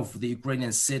some of the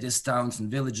Ukrainian cities, towns, and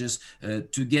villages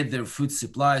to get their food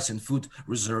supplies and food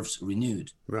reserves renewed.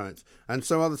 Right. And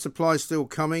so are the supplies still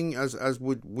coming, as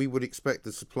we would expect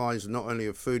the supplies not only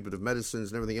of food but of medicines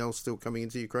and everything else still coming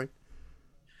into Ukraine?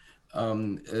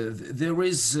 There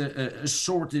is a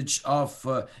shortage of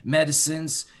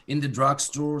medicines in the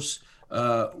drugstores.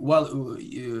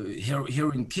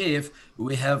 Here in Kiev,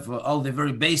 we have all the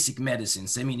very basic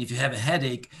medicines. I mean, if you have a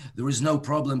headache, there is no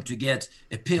problem to get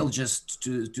a pill just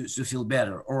to feel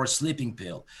better, or a sleeping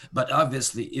pill. But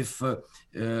obviously, if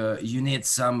you need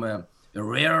some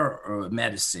rare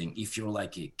medicine, if you're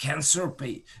like a cancer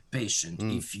patient,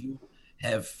 if you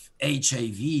have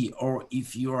HIV, or if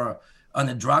you're on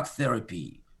a drug therapy,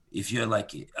 if you're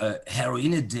like a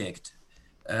heroin addict,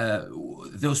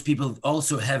 those people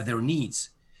also have their needs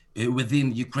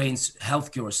within Ukraine's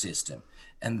healthcare system.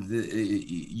 And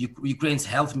Ukraine's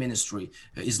health ministry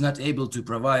is not able to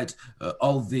provide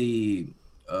all the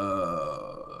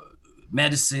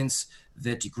medicines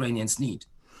that Ukrainians need.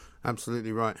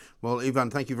 Absolutely right. Well,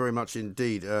 Ivan, thank you very much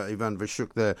indeed. Ivan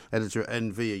Vershuk there, editor at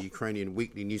NV, a Ukrainian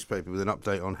weekly newspaper, with an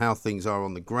update on how things are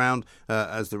on the ground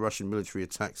as the Russian military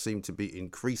attacks seem to be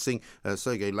increasing.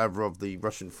 Sergei Lavrov, the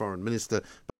Russian foreign minister.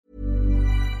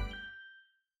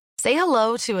 Say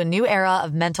hello to a new era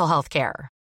of mental health care.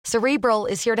 Cerebral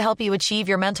is here to help you achieve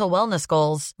your mental wellness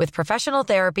goals with professional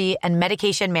therapy and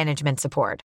medication management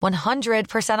support.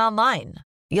 100% online.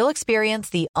 You'll experience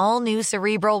the all-new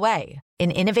Cerebral Way,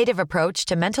 an innovative approach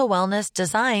to mental wellness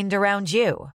designed around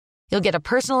you. You'll get a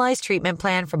personalized treatment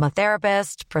plan from a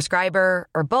therapist, prescriber,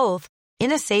 or both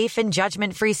in a safe and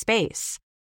judgment-free space.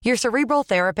 Your Cerebral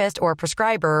therapist or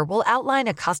prescriber will outline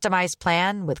a customized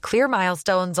plan with clear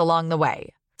milestones along the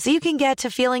way, so you can get to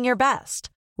feeling your best.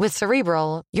 With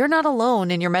Cerebral, you're not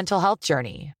alone in your mental health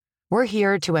journey. We're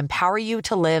here to empower you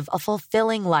to live a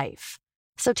fulfilling life.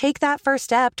 So take that first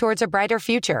step towards a brighter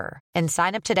future and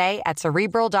sign up today at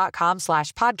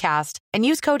Cerebral.com/podcast and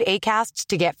use code ACAST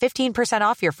to get 15%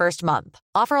 off your first month.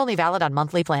 Offer only valid on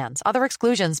monthly plans. Other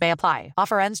exclusions may apply.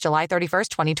 Offer ends July 31st,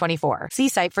 2024. See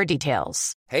site for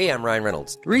details. Hey, I'm Ryan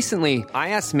Reynolds. Recently, I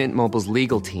asked Mint Mobile's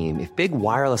legal team if big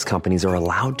wireless companies are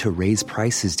allowed to raise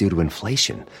prices due to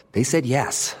inflation. They said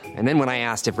yes. And then when I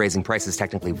asked if raising prices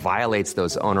technically violates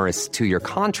those onerous 2-year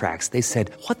contracts, they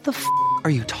said, "What the f*** are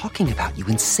you talking about, you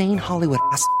insane Hollywood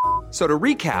ass?" So to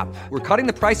recap, we're cutting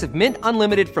the price of Mint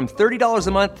Unlimited from $30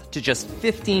 a month to just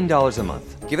 $15 a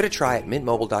month. Give it a try at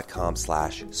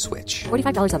mintmobile.com/switch.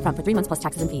 $45 up front for 3 months plus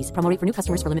taxes and fees. Promo rate for new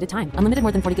customers for limited time. Unlimited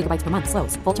more than 40 gigabytes per month.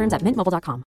 Slows full terms at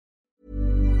mintmobile.com.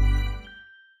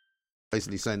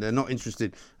 Basically saying they're not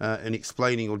interested in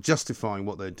explaining or justifying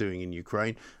what they're doing in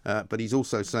Ukraine. But he's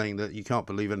also saying that you can't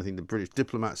believe anything the British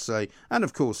diplomats say. And,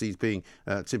 of course, he's being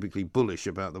typically bullish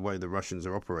about the way the Russians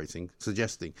are operating,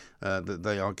 suggesting that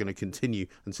they are going to continue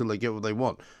until they get what they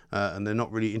want. And they're not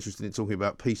really interested in talking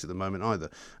about peace at the moment either.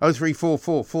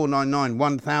 0344 499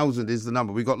 1000 is the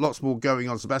number. We've got lots more going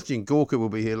on. Sebastian Gorka will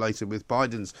be here later with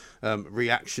Biden's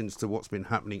reactions to what's been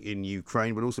happening in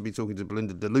Ukraine. We'll also be talking to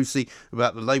Belinda DeLucy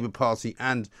about the Labour Party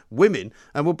and women,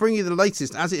 and we'll bring you the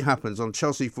latest as it happens on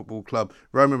Chelsea Football Club,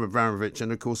 Roman Abramovich,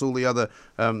 and of course all the other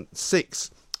 6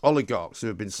 oligarchs who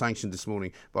have been sanctioned this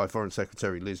morning by Foreign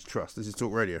Secretary Liz Truss. This is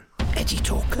Talk Radio. Edgy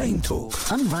talk, plain talk,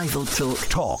 unrivaled talk.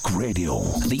 Talk Radio.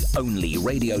 The only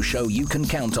radio show you can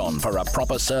count on for a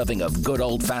proper serving of good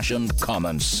old-fashioned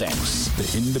common sense.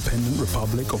 The Independent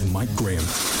Republic of Mike Graham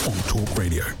on Talk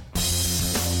Radio.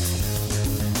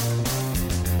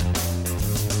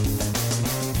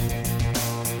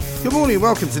 Good morning,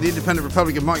 welcome to the Independent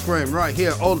Republic of Mike Graham, right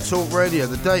here on Talk Radio,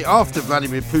 the day after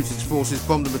Vladimir Putin's forces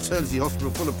bombed a maternity hospital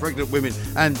full of pregnant women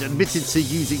and admitted to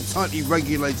using tightly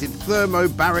regulated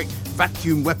thermobaric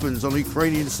vacuum weapons on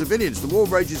Ukrainian civilians. The war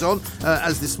rages on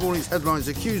as this morning's headlines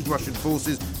accused Russian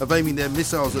forces of aiming their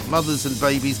missiles at mothers and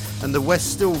babies, and the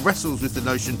West still wrestles with the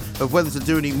notion of whether to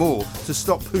do any more to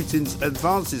stop Putin's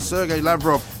advances. Sergei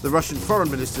Lavrov, the Russian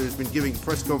foreign minister, has been giving a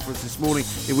press conference this morning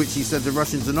in which he said the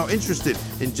Russians are not interested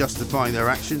in just justifying their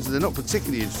actions, and they're not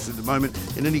particularly interested at the moment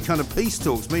in any kind of peace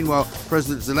talks. Meanwhile,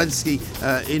 President Zelensky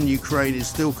in Ukraine is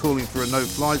still calling for a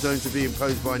no-fly zone to be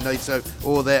imposed by NATO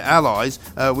or their allies,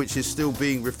 which is still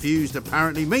being refused,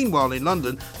 apparently. Meanwhile, in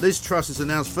London, Liz Truss has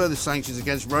announced further sanctions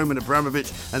against Roman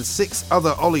Abramovich and 6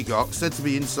 other oligarchs said to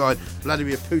be inside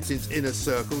Vladimir Putin's inner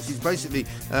circles. He's basically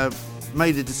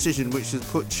made a decision which has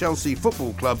put Chelsea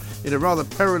Football Club in a rather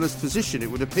perilous position. It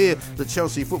would appear that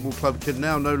Chelsea Football Club can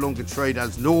now no longer trade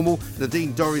as normal.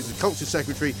 Nadine Dorries, the Culture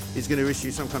Secretary, is going to issue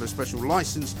some kind of special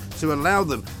licence to allow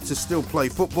them to still play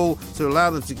football, to allow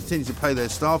them to continue to pay their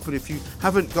staff. But if you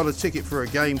haven't got a ticket for a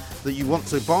game that you want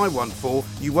to buy one for,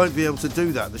 you won't be able to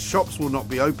do that. The shops will not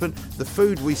be open. The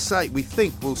food we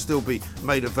think will still be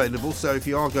made available. So if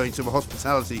you are going to a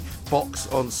hospitality box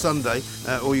on Sunday,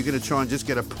 or you're going to try and just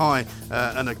get a pie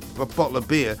and a bottle of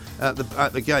beer at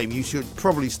the game, you should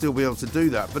probably still be able to do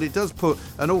that. But it does put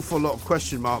an awful lot of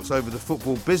question marks over the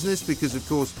football business, because of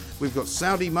course we've got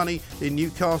Saudi money in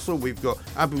Newcastle, we've got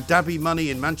Abu Dhabi money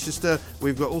in Manchester,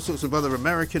 we've got all sorts of other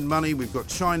American money, we've got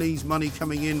Chinese money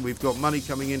coming in, we've got money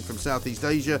coming in from Southeast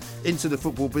Asia into the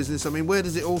football business. I mean, where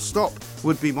does it all stop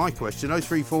would be my question.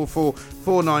 0344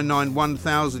 499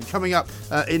 1000. Coming up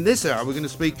in this hour, we're going to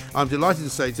speak, I'm delighted to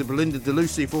say, to Belinda de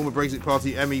Lucy, former Brexit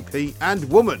Party MEP and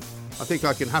woman, I think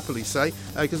I can happily say,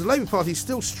 because the Labour Party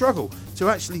still struggle to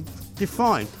actually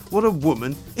define what a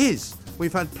woman is.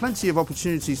 We've had plenty of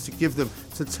opportunities to give them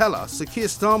to tell us. So Keir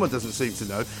Starmer doesn't seem to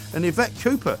know, and Yvette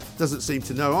Cooper doesn't seem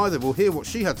to know either. We'll hear what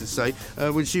she had to say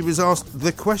when she was asked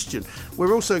the question.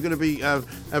 We're also going to be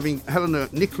having Helena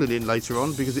Nicklin in later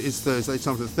on, because it is Thursday,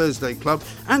 time for the Thursday Club.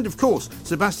 And of course,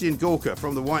 Sebastian Gorka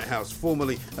from the White House,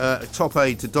 formerly a top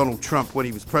aide to Donald Trump when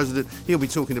he was president. He'll be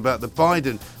talking about the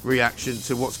Biden reaction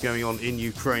to what's going on in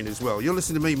Ukraine as well. You're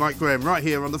listening to me, Mike Graham, right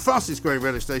here on the fastest growing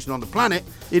radio station on the planet.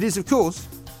 It is, of course,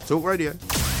 Talk Radio.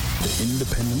 The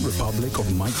Independent Republic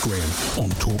of Mike Graham on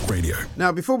Talk Radio.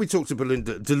 Now, before we talk to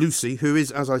Belinda de Lucy, who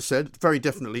is, as I said, very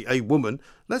definitely a woman,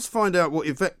 let's find out what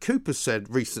Yvette Cooper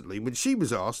said recently when she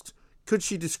was asked, could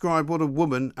she describe what a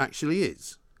woman actually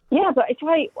is? Yeah, but it's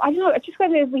like, I don't know, I just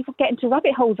wonder if we get into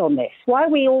rabbit holes on this. Why are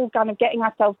we all kind of getting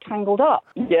ourselves tangled up?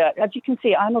 Yeah, as you can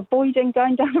see, I'm avoiding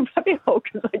going down a rabbit hole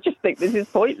because I just think this is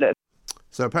pointless.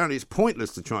 So apparently it's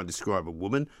pointless to try and describe a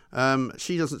woman.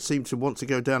 She doesn't seem to want to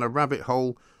go down a rabbit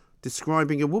hole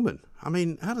describing a woman. I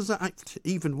mean, how does that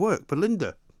even work?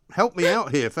 Belinda, help me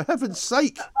out here, for heaven's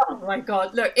sake. Oh, my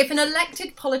God. Look, if an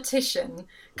elected politician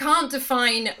can't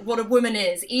define what a woman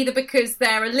is, either because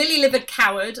they're a lily-livered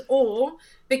coward or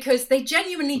because they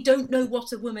genuinely don't know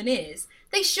what a woman is,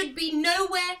 they should be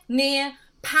nowhere near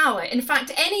power. In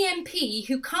fact, any MP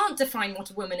who can't define what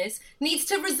a woman is needs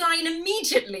to resign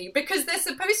immediately, because they're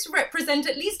supposed to represent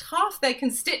at least half their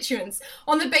constituents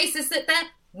on the basis that they're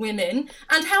women.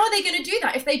 And how are they going to do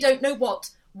that if they don't know what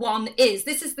one is?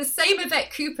 This is the same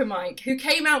Yvette Cooper, Mike, who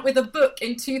came out with a book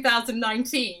in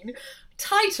 2019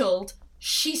 titled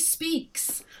She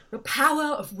Speaks, The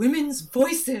Power of Women's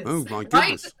Voices. Oh, my goodness.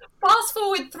 Right? Fast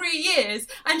forward 3 years,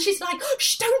 and she's like,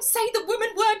 shh, don't say the woman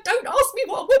word, don't ask me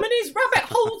what a woman is, rabbit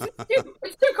holes,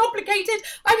 it's too complicated.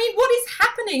 I mean, what is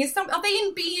happening? Are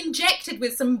they being injected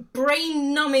with some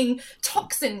brain-numbing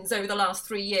toxins over the last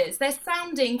 3 years? They're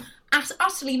sounding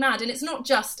utterly mad, and it's not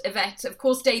just Yvette. Of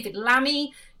course, David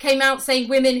Lammy came out saying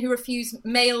women who refuse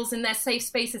males in their safe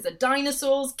spaces are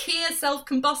dinosaurs. Keir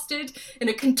self-combusted in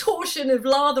a contortion of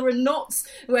lather and knots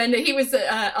when he was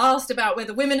asked about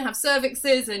whether women have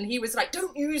cervixes, and he was like,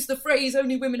 don't use the phrase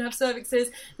only women have cervixes.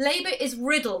 Labour is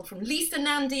riddled, from Lisa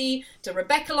Nandy to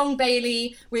Rebecca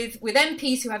Long-Bailey, with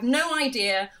MPs who have no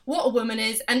idea what a woman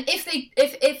is, and if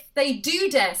they do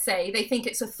dare say they think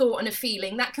it's a thought and a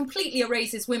feeling, that completely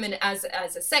erases women as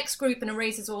a sex group and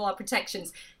erases all our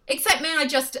protections. Except, may I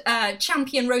just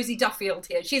champion Rosie Duffield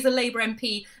here. She's a Labour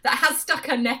MP that has stuck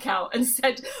her neck out and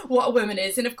said what a woman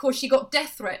is. And of course, she got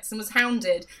death threats and was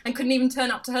hounded and couldn't even turn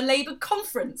up to her Labour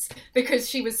conference because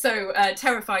she was so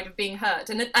terrified of being hurt.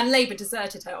 And Labour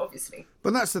deserted her, obviously.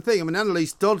 But that's the thing. I mean,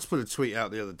 Annalise Dodds put a tweet out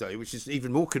the other day, which is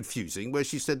even more confusing, where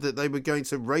she said that they were going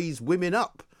to raise women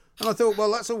up. And I thought,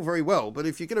 well, that's all very well, but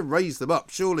if you're going to raise them up,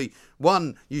 surely,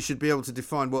 one, you should be able to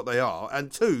define what they are,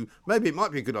 and two, maybe it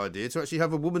might be a good idea to actually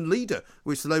have a woman leader,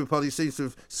 which the Labour Party seems to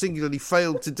have singularly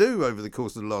failed to do over the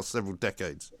course of the last several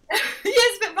decades.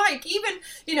 Yes, but Mike, even,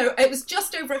 it was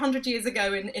just over 100 years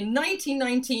ago in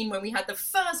 1919 when we had the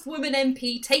first woman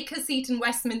MP take her seat in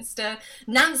Westminster,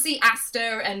 Nancy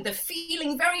Astor, and the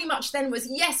feeling very much then was,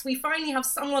 yes, we finally have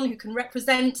someone who can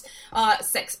represent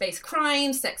sex-based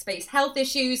crime, sex-based health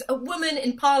issues, a woman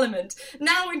in Parliament.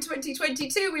 Now in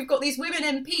 2022, we've got these women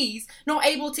MPs not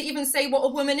able to even say what a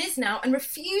woman is now and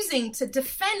refusing to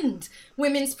defend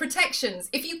women's protections.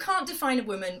 If you can't define a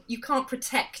woman, you can't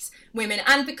protect women.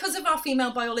 And because of our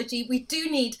female biology, we do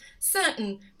need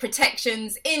certain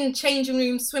protections in changing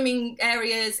rooms, swimming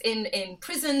areas, in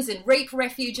prisons, in rape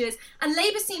refuges. And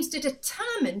Labour seems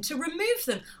determined to remove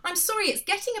them. I'm sorry, it's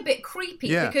getting a bit creepy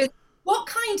because what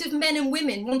kind of men and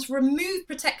women want to remove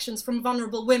protections from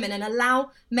vulnerable women and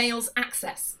allow males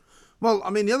access? Well,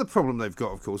 I mean, the other problem they've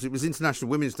got, of course, it was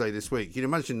International Women's Day this week. You can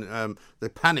imagine the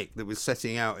panic that was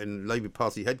setting out in Labour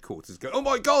Party headquarters. Go, oh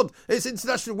my God, it's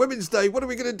International Women's Day. What are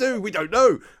we going to do? We don't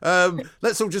know.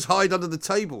 Let's all just hide under the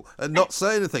table and not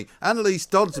say anything. Annalise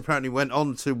Dodds apparently went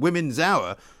on to Women's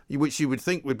Hour, which you would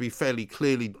think would be fairly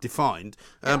clearly defined.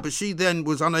 But she then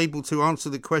was unable to answer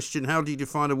the question, how do you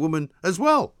define a woman as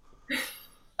well?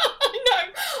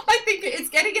 I think it's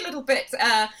getting a little bit,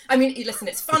 listen,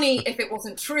 it's funny if it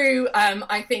wasn't true.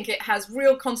 I think it has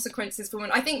real consequences for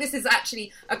women. I think this is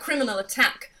actually a criminal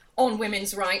attack on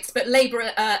women's rights, but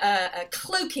Labour are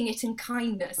cloaking it in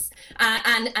kindness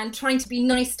and trying to be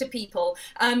nice to people.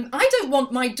 I don't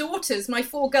want my daughters, my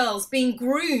 4 girls, being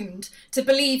groomed to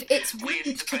believe it's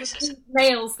rude to give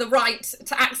males the right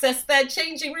to access their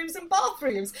changing rooms and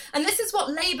bathrooms. And this is what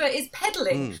Labour is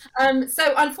peddling.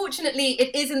 So unfortunately,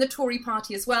 it is in the Tory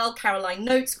party as well. Caroline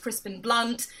Notes, Crispin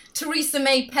Blunt, Theresa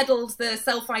May peddled the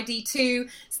self-ID too.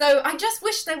 So I just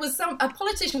wish there was a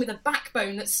politician with a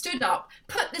backbone that stood up,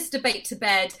 put this debate to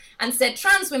bed and said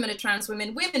trans women are trans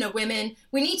women, women are women,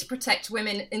 we need to protect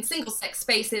women in single-sex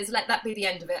spaces, let that be the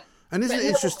end of it. And isn't it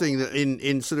interesting that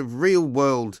in sort of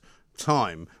real-world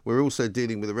time, we're also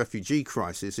dealing with a refugee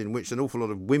crisis in which an awful lot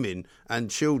of women and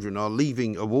children are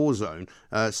leaving a war zone,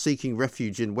 seeking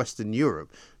refuge in Western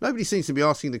Europe. Nobody seems to be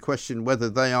asking the question whether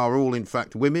they are all in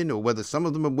fact women or whether some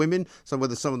of them are women,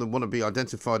 whether some of them want to be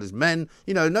identified as men.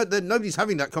 Nobody's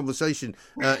having that conversation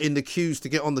in the queues to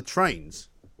get on the trains.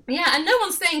 Yeah, and no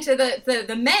one's saying to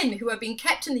the men who are being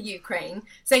kept in the Ukraine,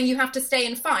 saying you have to stay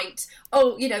and fight.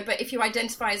 Oh, but if you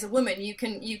identify as a woman, you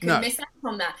can miss out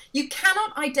on that. You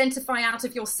cannot identify out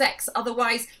of your sex,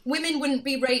 otherwise women wouldn't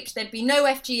be raped. There'd be no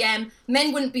FGM.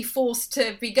 Men wouldn't be forced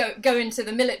to go into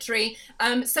the military.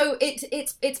 So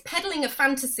it's peddling a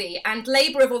fantasy, and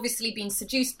Labour have obviously been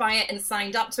seduced by it and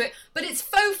signed up to it. But it's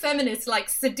faux feminists like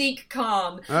Sadiq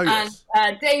Khan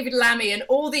and David Lammy and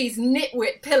all these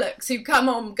nitwit pillocks who come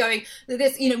on going,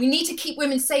 this, we need to keep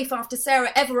women safe after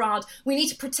Sarah Everard. We need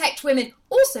to protect women.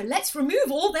 Also, let's remove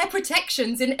all their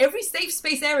protections in every safe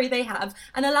space area they have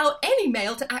and allow any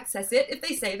male to access it if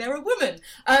they say they're a woman.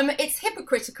 It's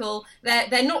hypocritical.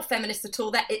 They're not feminists at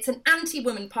all. It's an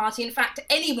anti-woman party. In fact,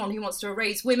 anyone who wants to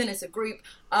erase women as a group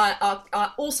are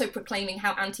also proclaiming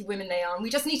how anti-women they are. And we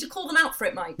just need to call them out for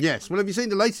it, Mike. Yes. Well, have you seen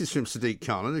the latest from Sadiq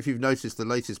Khan? I don't know if you've noticed the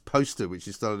latest poster which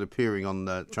has started appearing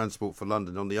on Transport for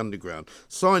London, on the Underground,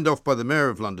 signed off by the Mayor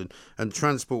of London, and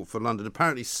Transport for London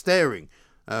apparently staring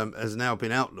has now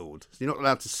been outlawed. So you're not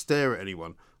allowed to stare at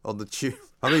anyone on the tube.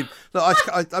 I mean, look,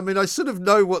 I sort of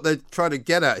know what they're trying to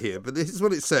get at here, but this is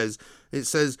what it says. It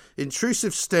says,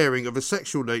 intrusive staring of a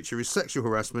sexual nature is sexual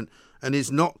harassment and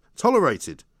is not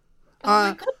tolerated.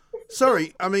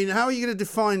 Sorry, I mean, how are you going to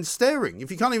define staring?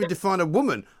 If you can't even define a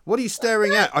woman, what are you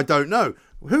staring at? I don't know.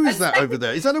 Who is that over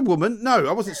there? Is that a woman? No,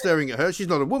 I wasn't staring at her. She's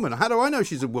not a woman. How do I know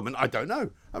she's a woman? I don't know.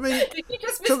 I mean, did you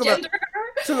just misgender her?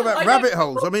 Talk about rabbit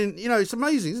holes. I mean, it's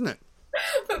amazing, isn't it?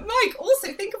 But Mike,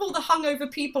 also think of all the hungover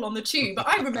people on the tube.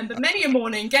 I remember many a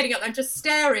morning getting up and just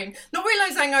staring, not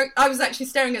realising I was actually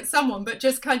staring at someone, but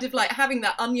just kind of like having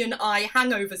that onion eye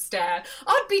hangover stare.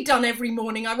 I'd be done every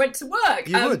morning I went to work.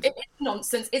 You would. It's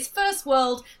nonsense. It's first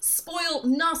world, spoiled,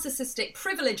 narcissistic,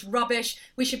 privileged rubbish.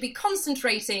 We should be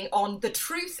concentrating on the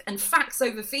truth and facts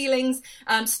over feelings.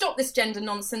 Stop this gender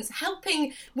nonsense.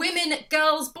 Helping women,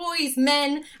 girls, boys,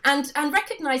 men, and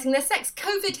recognising their sex.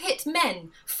 COVID hit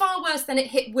men far worse than it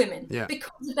hit women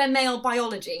because of their male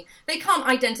biology. They can't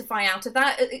identify out of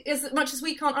that as much as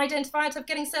we can't identify out of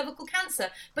getting cervical cancer.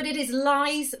 But it is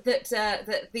lies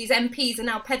that these MPs are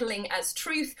now peddling as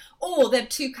truth, or they're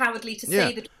too cowardly to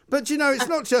say the truth. But it's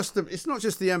not just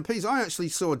the MPs. I actually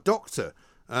saw a doctor,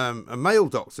 a male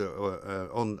doctor,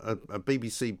 on a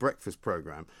BBC breakfast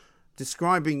programme,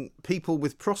 describing people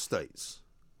with prostates.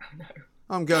 Oh no!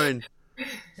 I'm going,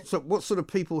 So what sort of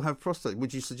people have prostates?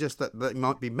 Would you suggest that they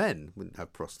might be men wouldn't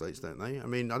have prostates, don't they? I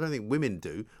mean, I don't think women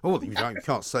do. Oh, you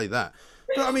can't say that.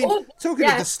 But I mean, talking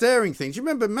of the staring things, you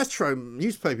remember Metro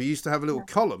newspaper used to have a little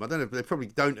column. I don't know if they probably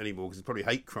don't anymore because it's probably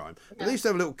hate crime. But they used to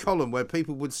have a little column where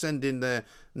people would send in their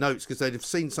notes because they'd have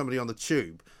seen somebody on the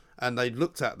tube and they'd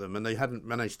looked at them and they hadn't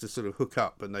managed to sort of hook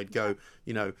up, and they'd go,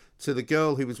 to the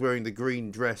girl who was wearing the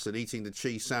green dress and eating the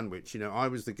cheese sandwich, I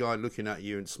was the guy looking at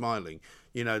you and smiling,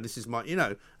 this is my,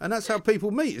 and that's how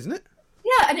people meet, isn't it?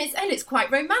 Yeah, and it's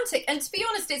quite romantic. And to be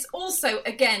honest, it's also,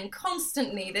 again,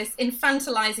 constantly this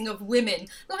infantilizing of women.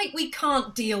 Like, we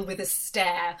can't deal with a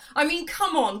stare. I mean,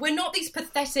 come on, we're not these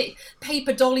pathetic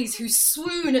paper dollies who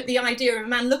swoon at the idea of a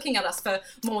man looking at us for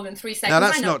more than 3 seconds. Now,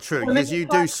 that's not true, because you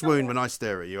do swoon when I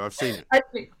stare at you. I've seen it.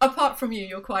 Actually, apart from you,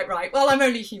 you're quite right. Well, I'm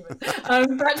only human.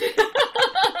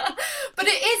 But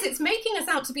it's making us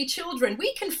out to be children.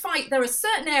 We can fight. There are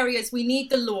certain areas we need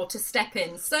the law to step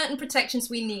in, certain protections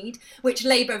we need, which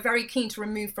Labour are very keen to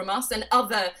remove from us, and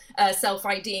other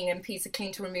self-IDing MPs are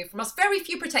keen to remove from us. Very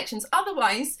few protections.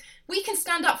 Otherwise, we can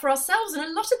stand up for ourselves on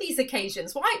a lot of these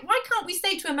occasions. Why can't we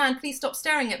say to a man, please stop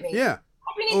staring at me? Yeah.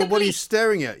 Or what are you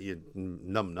staring at, you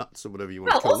numbnuts, or whatever you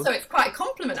want to call them? Well, also, it's quite a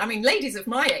compliment. I mean, ladies of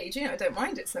my age, I don't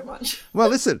mind it so much. Well,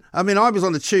 listen, I mean, I was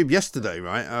on the tube yesterday,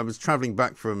 right? I was travelling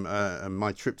back from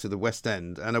my trip to the West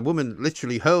End, and a woman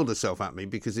literally hurled herself at me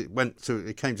because it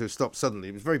came to a stop suddenly.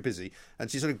 It was very busy, and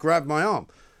she sort of grabbed my arm.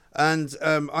 And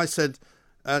I said...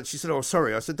 she said, "Oh,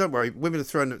 sorry." I said, "Don't worry. Women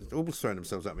are always throwing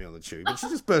themselves at me on the tube." And she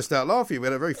just burst out laughing. We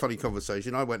had a very funny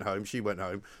conversation. I went home. She went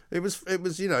home. It was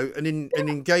an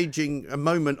engaging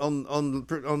moment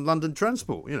on London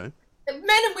transport.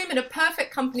 Men and women are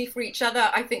perfect company for each other.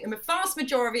 I think the vast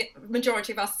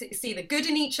majority of us see the good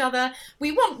in each other.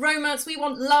 We want romance, we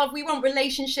want love, we want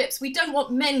relationships. We don't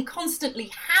want men constantly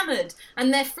hammered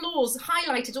and their flaws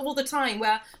highlighted all the time,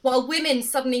 while women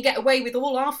suddenly get away with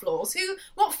all our flaws.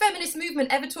 What feminist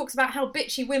movement ever talks about how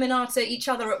bitchy women are to each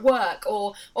other at work,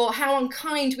 or how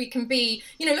unkind we can be?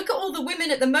 Look at all the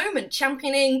women at the moment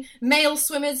championing male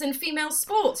swimmers in female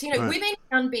sports. Right. Women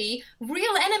can be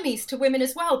real enemies to women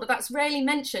as well, but that's rarely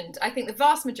mentioned. I think the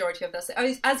vast majority of us,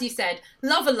 as you said,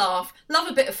 love a laugh, love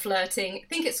a bit of flirting,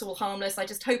 think it's all harmless. I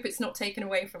just hope it's not taken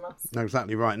away from us. No,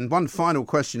 exactly right. And one final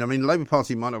question. I mean, the Labour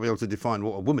Party might not be able to define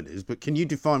what a woman is, but can you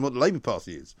define what the Labour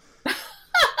Party is?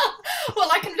 Well,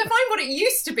 I can define what it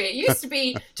used to be. It used to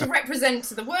be to represent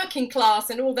the working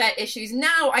class and all their issues.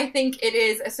 Now I think it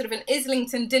is a sort of an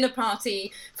Islington dinner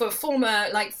party for former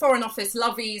Foreign Office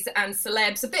lovies and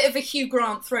celebs, a bit of a Hugh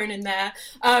Grant thrown in there.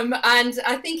 And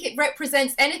I think it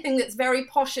represents anything that's very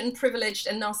posh and privileged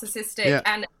and narcissistic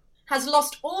and has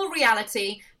lost all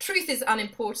reality. Truth is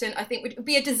unimportant. I think it would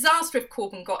be a disaster if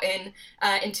Corbyn got in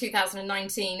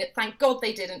 2019. Thank God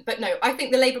they didn't. But no, I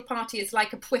think the Labour Party is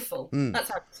like a pwiffle. That's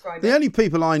how I describe it. The only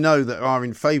people I know that are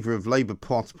in favour of Labour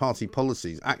Party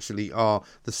policies actually are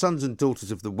the sons and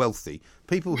daughters of the wealthy,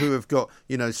 people who have got,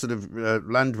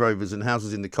 Land Rovers and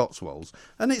houses in the Cotswolds.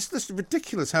 And it's just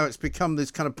ridiculous how it's become this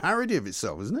kind of parody of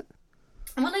itself, isn't it?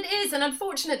 Well, it is, and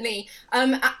unfortunately,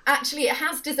 actually, it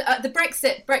has. The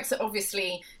Brexit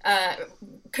obviously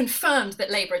confirmed that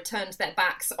Labour had turned their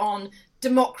backs on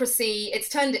democracy. It's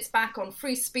turned its back on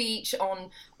free speech, on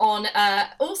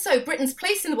also Britain's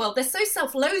place in the world. They're so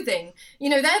self-loathing.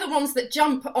 They're the ones that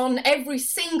jump on every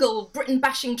single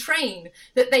Britain-bashing train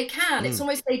that they can. It's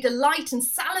almost they delight and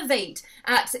salivate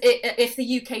at it if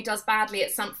the UK does badly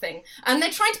at something. And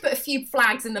they're trying to put a few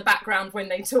flags in the background when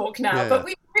they talk now, but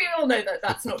we all know that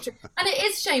that's not true. And it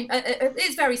is it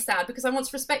is very sad, because I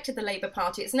once respected the Labour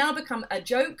Party. It's now become a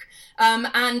joke,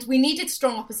 and we needed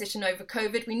strong opposition over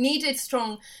COVID. We needed a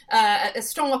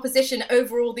strong opposition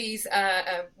over all these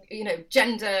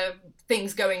gender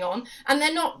things going on, and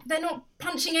they're not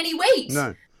punching any weight.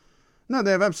 No,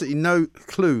 they have absolutely no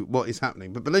clue what is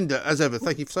happening. But Belinda, as ever,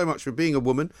 thank you so much for being a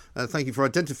woman. Thank you for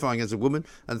identifying as a woman.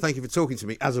 And thank you for talking to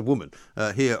me as a woman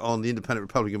here on the Independent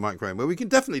Republic of Mike Graham, where we can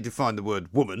definitely define the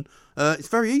word woman. It's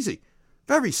very easy,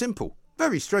 very simple,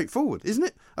 very straightforward, isn't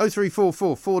it?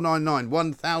 0344 499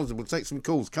 1000. We'll take some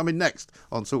calls. Coming next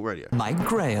on Talk Radio. Mike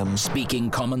Graham speaking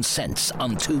common sense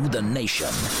unto the nation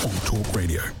on Talk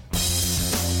Radio.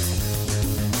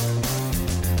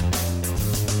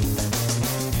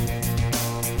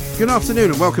 Good afternoon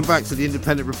and welcome back to the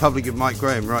Independent Republic of Mike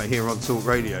Graham right here on Talk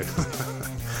Radio.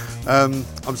 I'm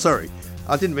sorry,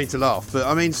 I didn't mean to laugh, but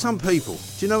I mean, some people,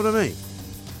 do you know what I mean?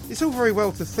 It's all very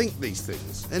well to think these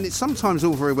things, and it's sometimes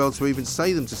all very well to even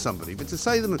say them to somebody, but to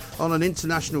say them on an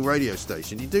international radio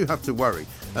station, you do have to worry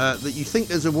that you think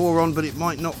there's a war on, but it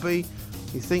might not be.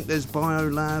 You think there's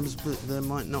biolabs, but there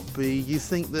might not be. You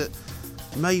think that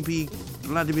maybe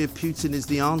Vladimir Putin is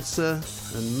the answer,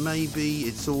 and maybe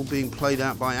it's all being played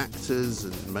out by actors,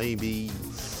 and maybe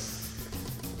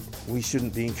we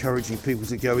shouldn't be encouraging people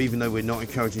to go, even though we're not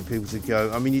encouraging people to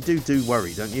go. I mean, you do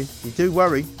worry, don't you? You do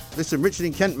worry. Listen, Richard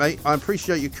in Kent, mate, I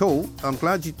appreciate your call. I'm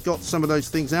glad you got some of those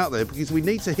things out there, because we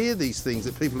need to hear these things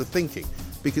that people are thinking.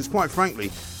 Because, quite frankly,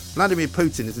 Vladimir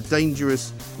Putin is a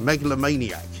dangerous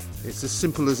megalomaniac. It's as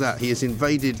simple as that. He has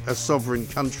invaded a sovereign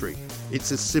country.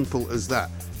 It's as simple as that.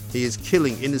 He is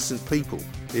killing innocent people.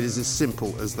 It is as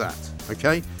simple as that,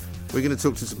 okay? We're going to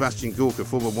talk to Sebastian Gorka,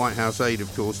 former White House aide,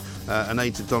 of course, an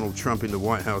aide to Donald Trump in the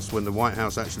White House when the White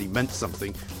House actually meant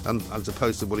something, as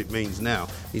opposed to what it means now.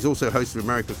 He's also host of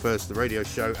America First, the radio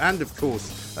show, and, of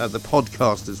course, the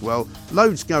podcast as well.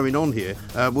 Loads going on here.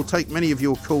 We'll take many of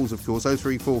your calls, of course,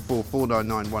 0344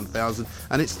 499 1000.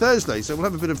 And it's Thursday, so we'll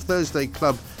have a bit of Thursday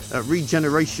Club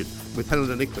regeneration with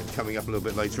Helena Nicklin coming up a little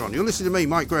bit later on. You're listening to me,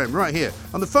 Mike Graham, right here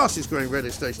on the fastest growing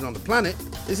radio station on the planet.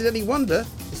 Is it any wonder?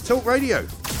 It's Talk Radio.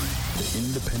 The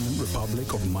Independent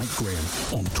Republic of Mike Graham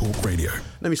on Talk Radio.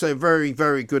 Let me say a very,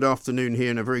 very good afternoon here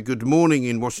and a very good morning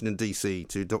in Washington, D.C.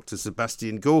 to Dr.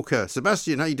 Sebastian Gorka.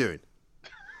 Sebastian, how you doing?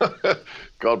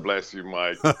 God bless you,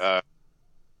 Mike.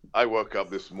 I woke up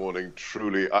this morning,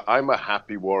 truly, I'm a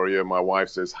happy warrior. My wife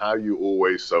says, how are you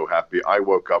always so happy? I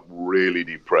woke up really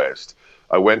depressed.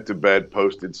 I went to bed,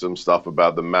 posted some stuff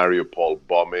about the Mariupol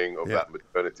bombing of that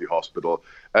maternity hospital.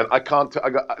 And I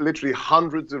got literally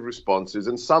hundreds of responses,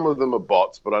 and some of them are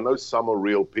bots, but I know some are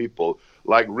real people,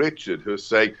 like Richard, who are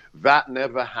saying, that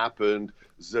never happened.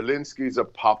 Zelensky's a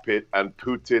puppet, and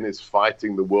Putin is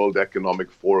fighting the World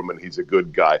Economic Forum, and he's a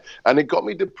good guy. And it got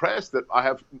me depressed that I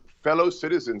have fellow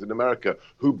citizens in America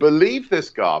who believe this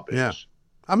garbage. Yeah.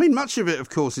 I mean, much of it, of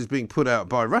course, is being put out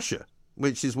by Russia,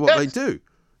 which is what they do,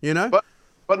 you know?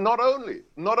 But not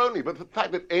only, but the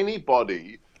fact that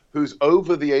anybody who's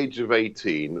over the age of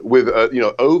 18 with,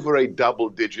 over a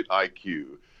double-digit IQ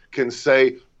can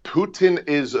say Putin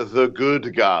is the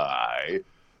good guy.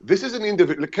 This is an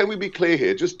individual. Can we be clear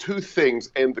here? Just two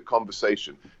things end the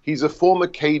conversation. He's a former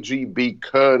KGB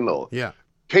colonel. Yeah.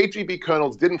 KGB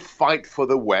colonels didn't fight for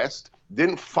the West,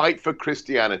 didn't fight for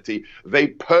Christianity. They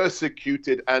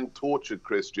persecuted and tortured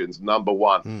Christians, number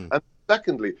one. And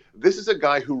secondly, this is a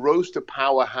guy who rose to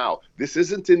power how? This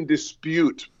isn't in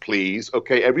dispute, please.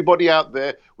 Okay, everybody out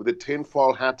there with a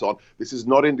tinfoil hat on, this is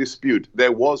not in dispute.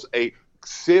 There was a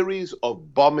series of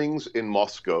bombings in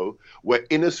Moscow where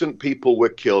innocent people were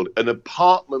killed. An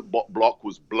apartment block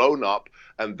was blown up,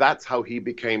 and that's how he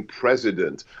became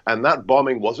president. And that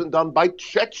bombing wasn't done by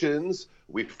Chechens.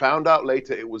 We found out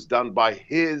later it was done by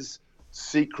his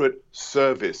secret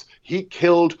service. He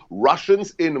killed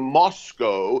Russians in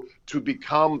Moscow to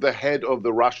become the head of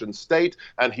the Russian state,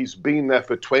 and he's been there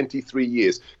for 23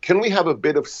 years. Can we have a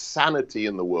bit of sanity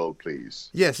in the world, please?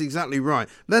 Yes, exactly right.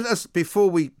 Let us, before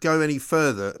we go any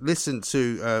further, listen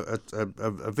to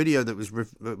a video that was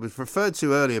referred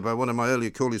to earlier by one of my earlier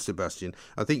callers, Sebastian.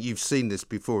 I think you've seen this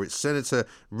before. It's Senator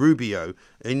Rubio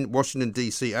in Washington,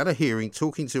 D.C. at a hearing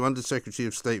talking to Undersecretary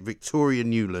of State Victoria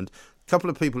Nuland. A couple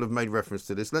of people have made reference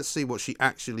to this. Let's see what she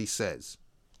actually says.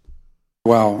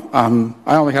 Well,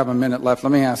 I only have a minute left.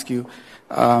 Let me ask you,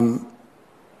 does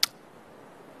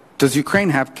Ukraine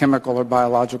have chemical or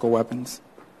biological weapons?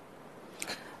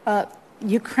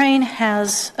 Ukraine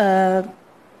has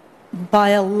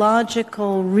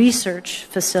biological research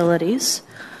facilities,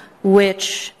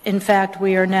 which, in fact,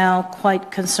 we are now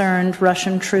quite concerned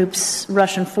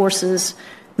Russian forces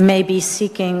may be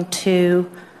seeking to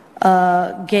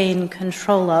gain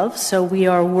control of. So we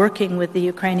are working with the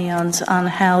Ukrainians on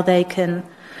how they can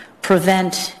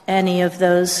prevent any of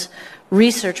those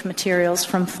research materials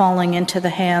from falling into the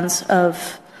hands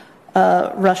of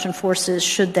Russian forces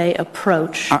should they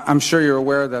approach. I'm sure you're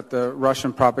aware that the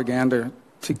Russian propaganda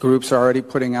groups are already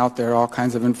putting out there all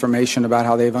kinds of information about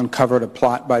how they've uncovered a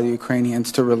plot by the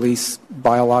Ukrainians to release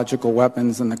biological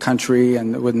weapons in the country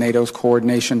and with NATO's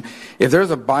coordination. If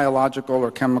there's a biological or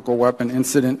chemical weapon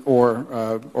incident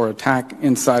or attack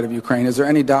inside of Ukraine, is there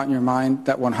any doubt in your mind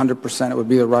that 100% it would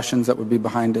be the Russians that would be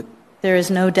behind it? There is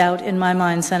no doubt in my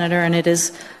mind, Senator, and it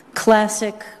is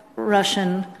classic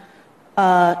Russian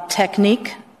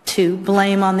technique to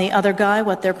blame on the other guy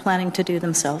what they're planning to do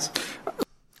themselves.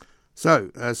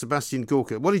 So, Sebastian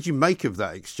Gorka, what did you make of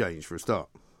that exchange for a start?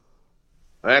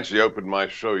 I actually opened my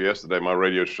show yesterday, my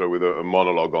radio show, with a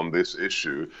monologue on this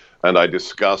issue. and I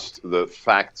discussed the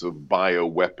facts of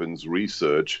bioweapons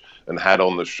research and had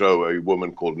on the show a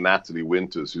woman called Natalie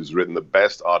Winters, who's written the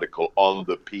best article on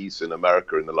the peace in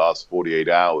America in the last 48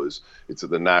 hours. It's at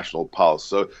the National Pulse.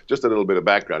 So just a little bit of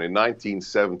background. In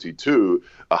 1972,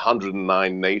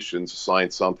 109 nations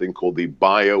signed something called the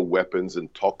Bioweapons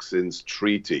and Toxins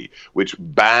Treaty, which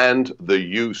banned the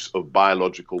use of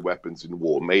biological weapons in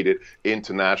war, made it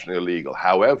internationally illegal.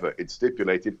 However, it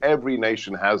stipulated every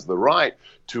nation has the right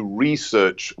to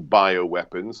research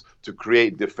bioweapons to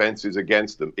create defenses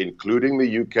against them, including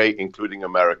the UK, including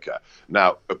America.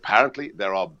 Now, apparently,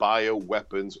 there are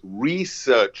bioweapons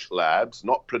research labs,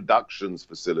 not productions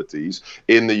facilities,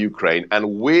 in the Ukraine.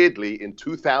 And weirdly, in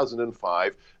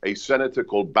 2005, a senator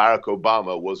called Barack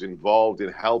Obama was involved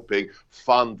in helping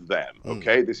fund them.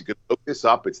 Okay, you can look this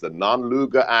up. It's the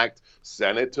Nunn-Lugar Act.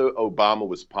 Senator Obama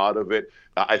was part of it.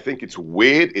 I think it's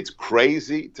weird. It's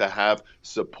crazy to have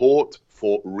support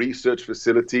for research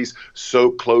facilities so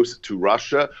close to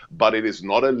Russia, but it is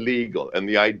not illegal. And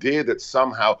the idea that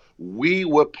somehow we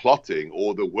were plotting,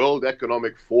 or the World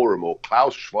Economic Forum or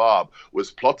Klaus Schwab was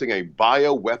plotting a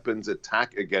bioweapons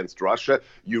attack against Russia,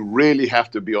 you really have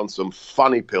to be on some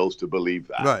funny pills to believe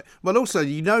that. Right. Well, also,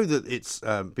 you know that it's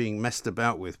being messed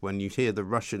about with when you hear the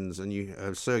Russians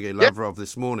and Sergei Lavrov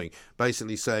this morning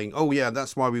basically saying, oh, yeah,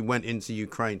 that's why we went into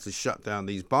Ukraine to shut down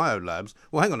these biolabs.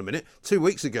 Well, hang on a minute. 2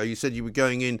 weeks ago, you said you were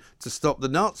going in to stop the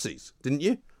Nazis, didn't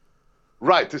you?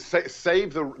 Right, to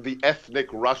save the ethnic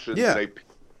Russians in a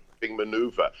peacekeeping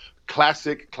maneuver.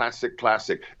 Classic.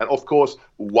 And of course,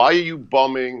 why are you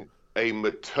bombing a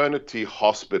maternity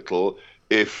hospital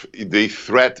if the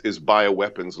threat is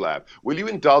bioweapons lab? Will you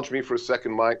indulge me for a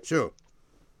second, Mike? Sure.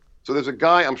 So there's a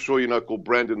guy I'm sure you know called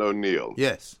Brendan O'Neill.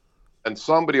 Yes. And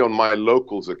somebody on my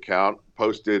locals account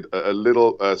posted a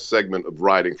little segment of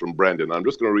writing from Brendan. I'm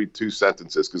just going to read 2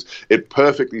 sentences because it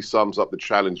perfectly sums up the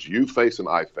challenge you face and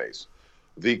I face.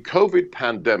 The COVID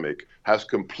pandemic has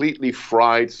completely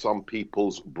fried some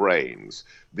people's brains.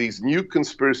 These new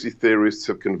conspiracy theorists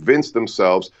have convinced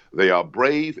themselves they are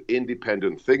brave,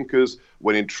 independent thinkers,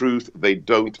 when in truth, they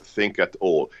don't think at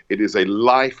all. It is a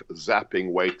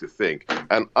life-zapping way to think.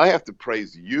 And I have to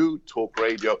praise you, Talk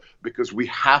Radio, because we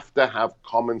have to have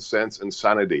common sense and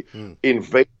sanity.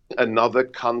 Invading another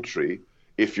country,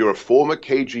 if you're a former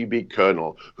KGB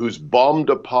colonel who's bombed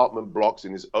apartment blocks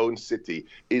in his own city,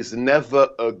 is never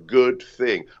a good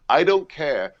thing. I don't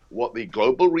care what the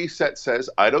Global Reset says.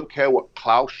 I don't care what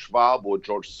Klaus Schwab or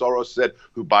George Soros said,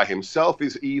 who by himself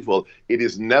is evil. It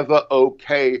is never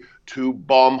okay to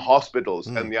bomb hospitals.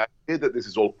 And the idea that this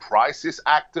is all crisis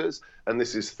actors and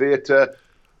this is theater,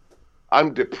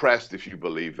 I'm depressed if you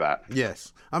believe that.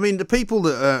 Yes. I mean, the people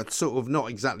that are sort of not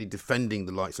exactly defending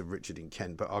the likes of Richard and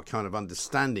Ken, but are kind of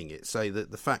understanding it, say that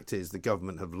the fact is the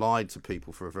government have lied to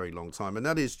people for a very long time. And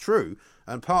that is true.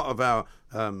 And part of our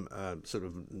sort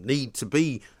of need to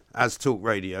be as Talk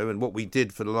Radio and what we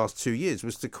did for the last 2 years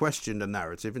was to question the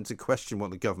narrative and to question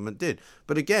what the government did.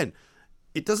 But again,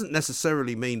 it doesn't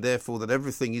necessarily mean, therefore, that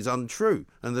everything is untrue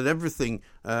and that everything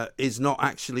is not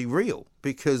actually real,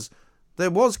 because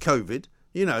there was COVID.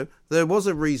 You know, there was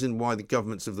a reason why the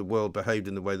governments of the world behaved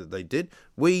in the way that they did.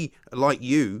 We, like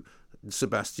you,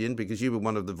 Sebastian, because you were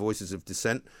one of the voices of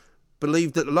dissent,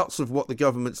 believed that lots of what the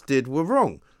governments did were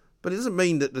wrong. But it doesn't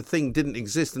mean that the thing didn't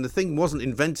exist and the thing wasn't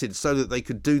invented so that they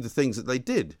could do the things that they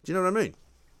did. Do you know what I mean?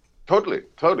 Totally.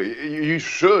 You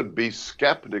should be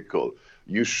skeptical.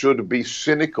 You should be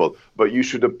cynical, but you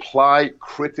should apply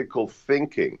critical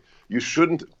thinking. You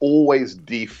shouldn't always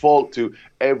default to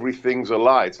everything's a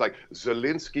lie. It's like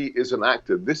Zelensky is an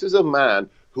actor. This is a man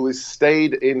who has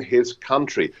stayed in his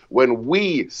country. When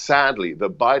we, sadly, the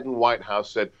Biden White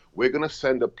House said, we're going to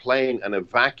send a plane and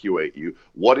evacuate you,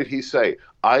 what did he say?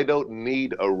 I don't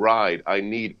need a ride. I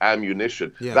need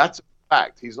ammunition. Yeah. That's a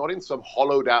fact. He's not in some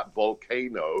hollowed out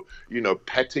volcano,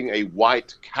 petting a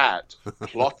white cat,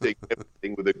 plotting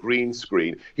everything with a green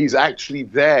screen. He's actually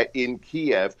there in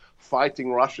Kiev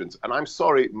fighting Russians. And I'm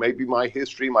sorry, maybe my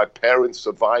history, my parents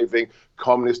surviving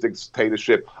communist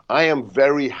dictatorship, I am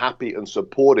very happy and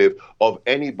supportive of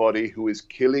anybody who is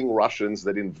killing Russians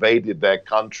that invaded their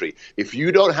country. If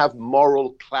you don't have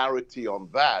moral clarity on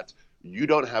that, you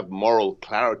don't have moral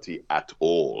clarity at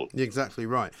all. Exactly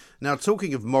right. Now,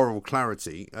 talking of moral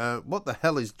clarity, what the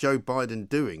hell is Joe Biden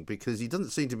doing? Because he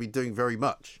doesn't seem to be doing very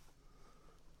much.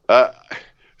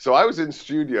 So I was in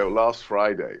studio last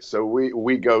Friday. So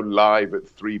we go live at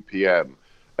 3 p.m.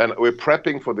 and we're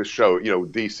prepping for the show,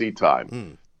 DC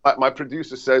time. My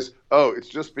producer says, it's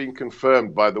just been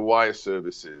confirmed by the wire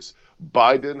services.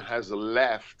 Biden has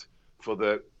left for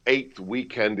the 8th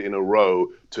weekend in a row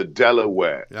to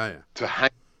Delaware to hang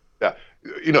Yeah.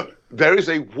 You know, there is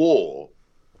a war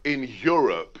in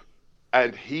Europe,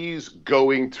 and he's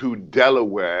going to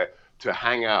Delaware to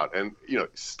hang out and, you know,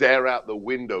 stare out the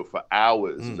window for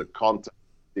hours. The contact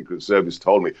Secret Service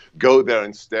told me, go there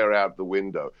and stare out the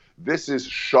window. This is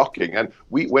shocking. And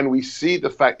when we see the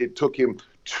fact it took him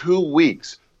 2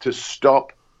 weeks to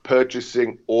stop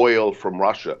purchasing oil from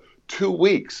Russia, 2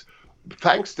 weeks.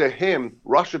 Thanks to him,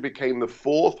 Russia became the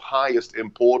 4th highest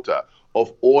importer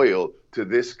of oil to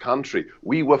this country.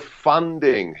 We were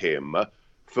funding him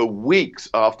for weeks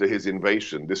after his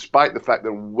invasion, despite the fact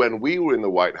that when we were in the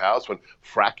White House, when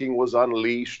fracking was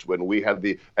unleashed, when we had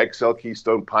the XL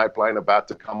Keystone pipeline about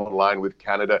to come online with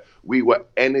Canada, we were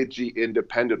energy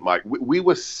independent, Mike. We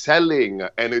were selling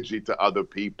energy to other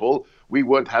people. We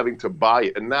weren't having to buy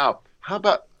it. And now,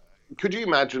 could you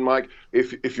imagine, Mike,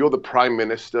 if you're the prime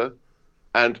minister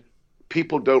and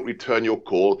people don't return your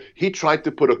call? He tried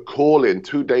to put a call in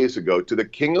 2 days ago to the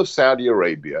King of Saudi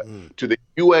Arabia, to the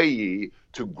UAE,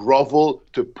 to grovel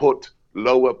to put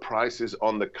lower prices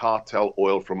on the cartel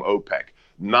oil from OPEC.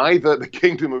 Neither the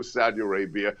Kingdom of Saudi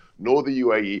Arabia nor the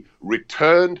UAE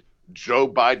returned Joe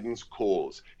Biden's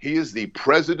calls. He is the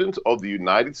president of the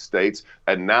United States,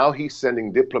 and now he's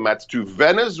sending diplomats to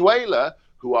Venezuela,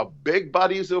 who are big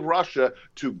buddies of Russia,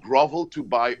 to grovel to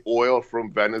buy oil from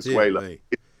Venezuela. Yeah,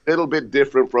 it's a little bit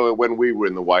different from when we were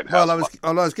in the White House.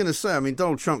 Well, I was going to say, I mean,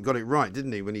 Donald Trump got it right,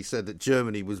 didn't he, when he said that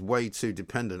Germany was way too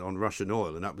dependent on Russian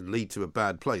oil and that would lead to a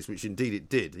bad place, which indeed it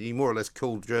did. He more or less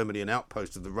called Germany an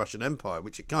outpost of the Russian Empire,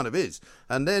 which it kind of is.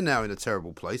 And they're now in a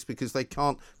terrible place because they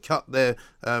can't cut their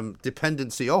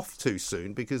dependency off too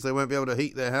soon because they won't be able to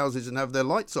heat their houses and have their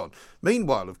lights on.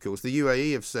 Meanwhile, of course, the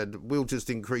UAE have said we'll just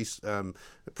increase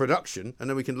production and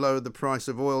then we can lower the price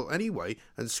of oil anyway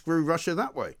and screw Russia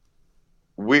that way.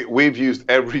 We've used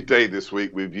every day this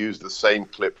week, we've used the same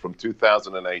clip from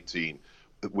 2018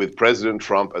 with President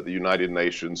Trump at the United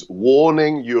Nations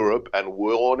warning Europe and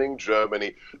warning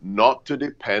Germany not to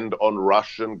depend on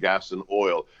Russian gas and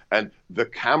oil. And the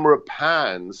camera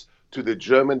pans to the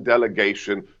German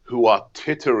delegation who are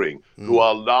tittering, who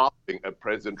are laughing at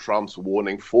President Trump's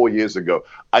warning 4 years ago.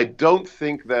 I don't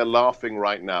think they're laughing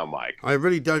right now, Mike. I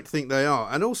really don't think they are.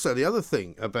 And also the other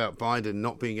thing about Biden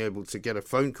not being able to get a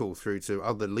phone call through to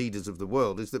other leaders of the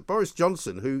world is that Boris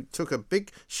Johnson, who took a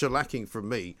big shellacking from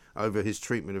me over his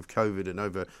treatment of COVID and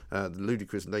over the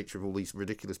ludicrous nature of all these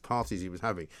ridiculous parties he was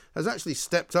having, has actually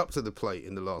stepped up to the plate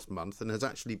in the last month and has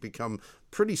actually become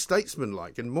pretty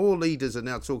statesmanlike. And more leaders are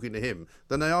now talking to him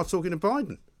than they are talking to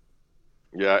Biden.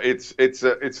 Yeah, it's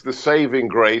the saving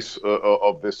grace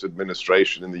of this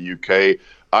administration in the UK.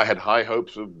 I had high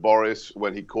hopes of Boris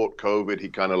when he caught COVID. He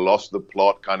kind of lost the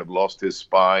plot, kind of lost his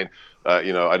spine.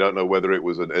 I don't know whether it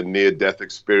was a near-death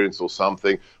experience or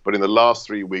something. But in the last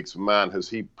 3 weeks, man, has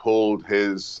he pulled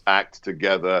his act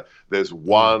together. There's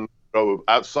one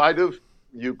outside of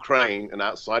Ukraine and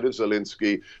outside of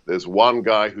Zelensky, there's one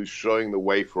guy who's showing the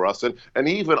way for us. And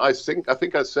even I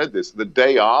think I said this the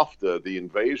day after the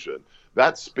invasion.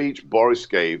 That speech Boris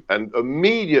gave, and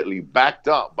immediately backed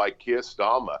up by Keir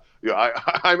Starmer.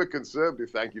 I'm a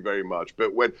conservative, thank you very much.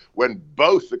 But when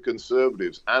both the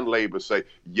Conservatives and Labour say,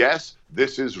 yes,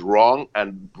 this is wrong,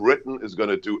 and Britain is going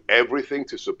to do everything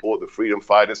to support the freedom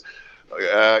fighters,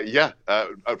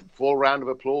 a full round of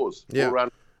applause.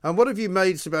 And what have you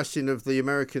made, Sebastian, of the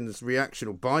Americans' reaction,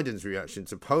 or Biden's reaction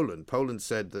to Poland? Poland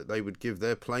said that they would give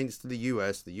their planes to the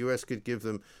US. The US could give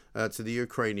them to the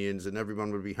Ukrainians, and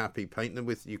everyone would be happy. Paint them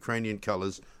with Ukrainian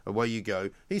colours. Away you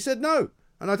go. He said no.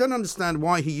 And I don't understand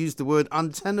why he used the word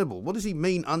untenable. What does he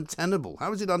mean, untenable?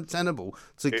 How is it untenable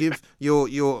to give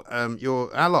your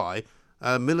ally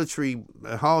military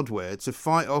hardware to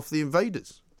fight off the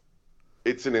invaders?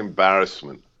 It's an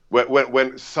embarrassment.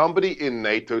 When somebody in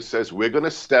NATO says we're going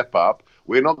to step up,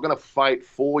 we're not going to fight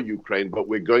for Ukraine, but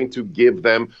we're going to give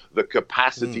them the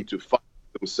capacity to fight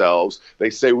themselves. They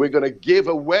say we're going to give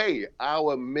away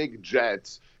our MiG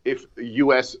jets if the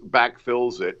U.S.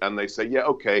 backfills it, and they say, yeah,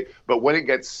 okay. But when it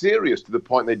gets serious to the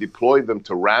point they deploy them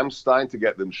to Ramstein to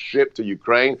get them shipped to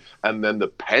Ukraine, and then the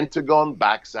Pentagon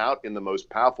backs out in the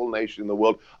most powerful nation in the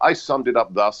world, I summed it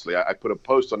up thusly. I put a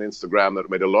post on Instagram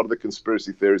that made a lot of the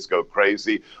conspiracy theorists go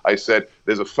crazy. I said,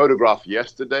 there's a photograph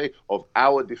yesterday of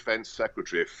our defense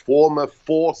secretary, a former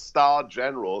 4-star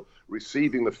general,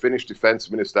 receiving the Finnish defense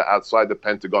minister outside the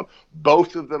Pentagon.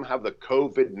 Both of them have the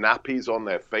COVID nappies on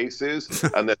their faces.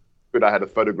 And then I had a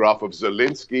photograph of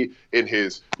Zelensky in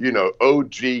his,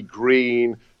 OG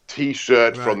green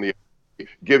T-shirt from the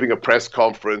giving a press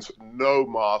conference, no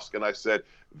mask. And I said,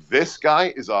 this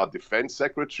guy is our defense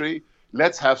secretary.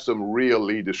 Let's have some real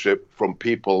leadership from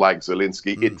people like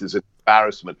Zelensky. It is an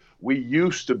embarrassment. We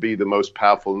used to be the most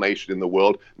powerful nation in the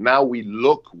world. Now we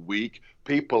look weak.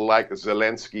 People like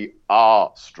Zelensky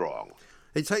are strong.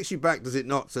 It takes you back, does it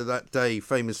not, to that day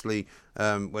famously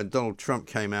when Donald Trump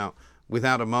came out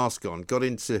without a mask on, got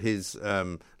into his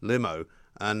limo,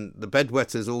 and the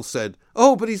bedwetters all said,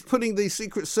 "Oh, but he's putting the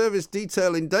Secret Service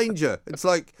detail in danger." It's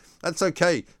like, that's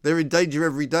okay. They're in danger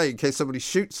every day in case somebody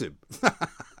shoots him.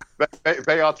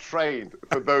 They are trained.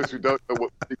 For those who don't know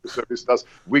what the Secret Service does,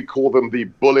 we call them the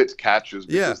bullet catchers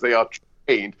because they are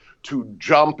trained to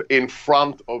jump in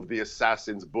front of the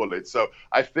assassin's bullet. So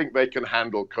I think they can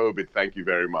handle COVID. Thank you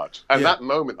very much. And that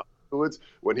moment afterwards,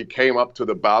 when he came up to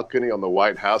the balcony on the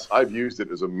White House, I've used it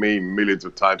as a meme millions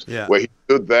of times, where he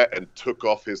stood there and took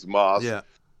off his mask.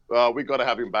 We got to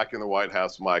have him back in the White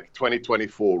House, Mike.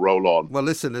 2024, roll on. Well,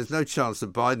 listen, there's no chance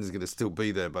that Biden's going to still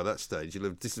be there by that stage. He'll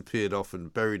have disappeared off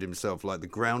and buried himself like the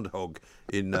groundhog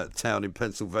in town in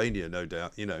Pennsylvania, no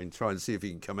doubt, and try and see if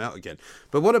he can come out again.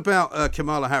 But what about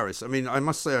Kamala Harris? I mean, I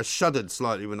must say I shuddered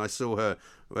slightly when I saw her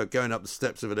going up the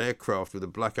steps of an aircraft with a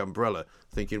black umbrella,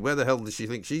 thinking, where the hell does she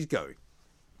think she's going?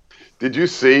 Did you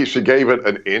see she gave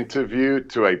an interview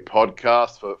to a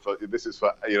podcast for this is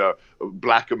for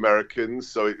Black Americans,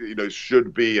 so it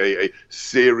should be a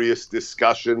serious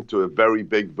discussion to a very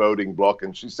big voting bloc,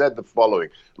 and she said the following,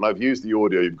 and I've used the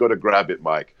audio, you've got to grab it,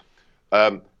 Mike.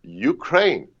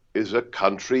 Ukraine is a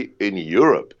country in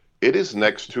Europe. It is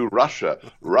next to Russia.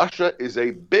 Russia is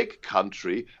a big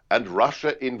country, and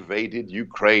Russia invaded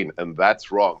Ukraine, and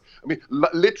that's wrong. I mean,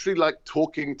 literally like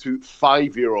talking to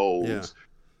 5-year-olds.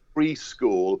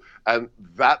 Preschool, and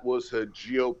that was her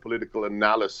geopolitical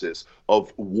analysis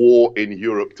of war in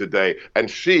Europe today. And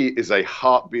she is a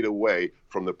heartbeat away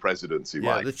from the presidency,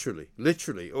 Mike.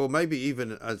 Literally, or maybe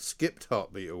even a skipped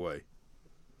heartbeat away.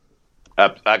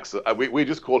 We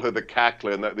just call her the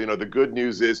cackler, and the good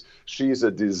news is she's a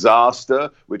disaster,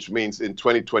 which means in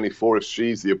 2024, if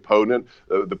she's the opponent,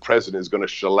 the president is going to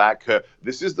shellac her.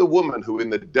 This is the woman who, in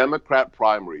the Democrat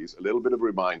primaries, a little bit of a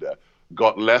reminder,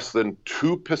 got less than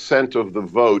 2% of the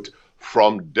vote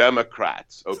from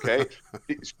Democrats, okay?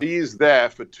 She is there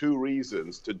for two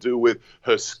reasons, to do with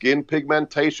her skin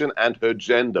pigmentation and her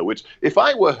gender, which, if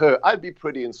I were her, I'd be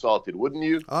pretty insulted, wouldn't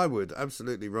you? I would,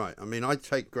 absolutely right. I mean, I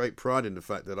take great pride in the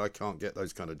fact that I can't get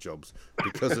those kind of jobs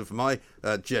because of my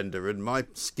gender and my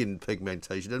skin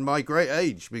pigmentation and my great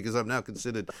age, because I'm now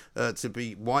considered to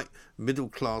be white,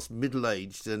 middle-class,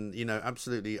 middle-aged and,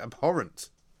 absolutely abhorrent.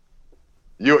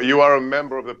 You are a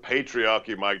member of the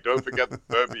patriarchy, Mike. Don't forget the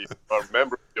term. You are a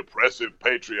member of the oppressive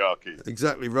patriarchy.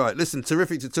 Exactly right. Listen,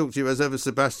 terrific to talk to you as ever,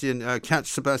 Sebastian. Catch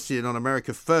Sebastian on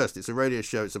America First. It's a radio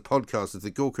show. It's a podcast. It's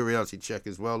the Gawker Reality Check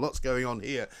as well. Lots going on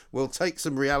here. We'll take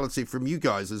some reality from you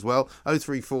guys as well.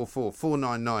 0344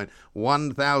 499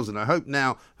 1000. I hope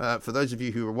now, for those of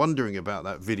you who are wondering about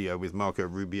that video with Marco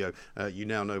Rubio, you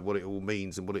now know what it all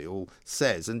means and what it all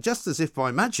says. And just as if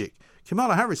by magic,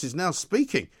 Kamala Harris is now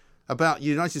speaking about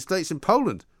United States and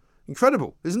Poland.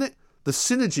 Incredible, isn't it? The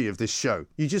synergy of this show.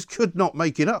 You just could not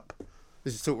make it up.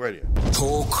 This is Talk Radio.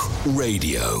 Talk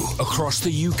Radio. Across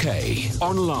the UK,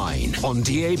 online, on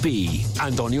DAB,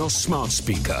 and on your smart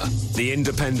speaker. The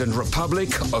Independent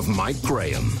Republic of Mike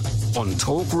Graham on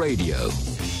Talk Radio.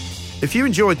 If you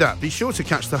enjoyed that, be sure to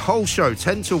catch the whole show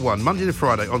 10 till 1, Monday to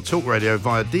Friday on Talk Radio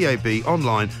via DAB,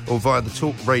 online or via the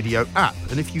Talk Radio app.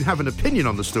 And if you have an opinion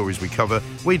on the stories we cover,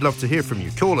 we'd love to hear from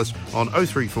you. Call us on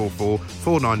 0344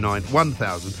 499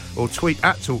 1000 or tweet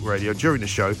at Talk Radio during the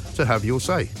show to have your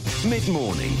say.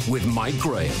 Mid-morning with Mike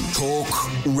Graham. Talk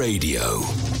Radio.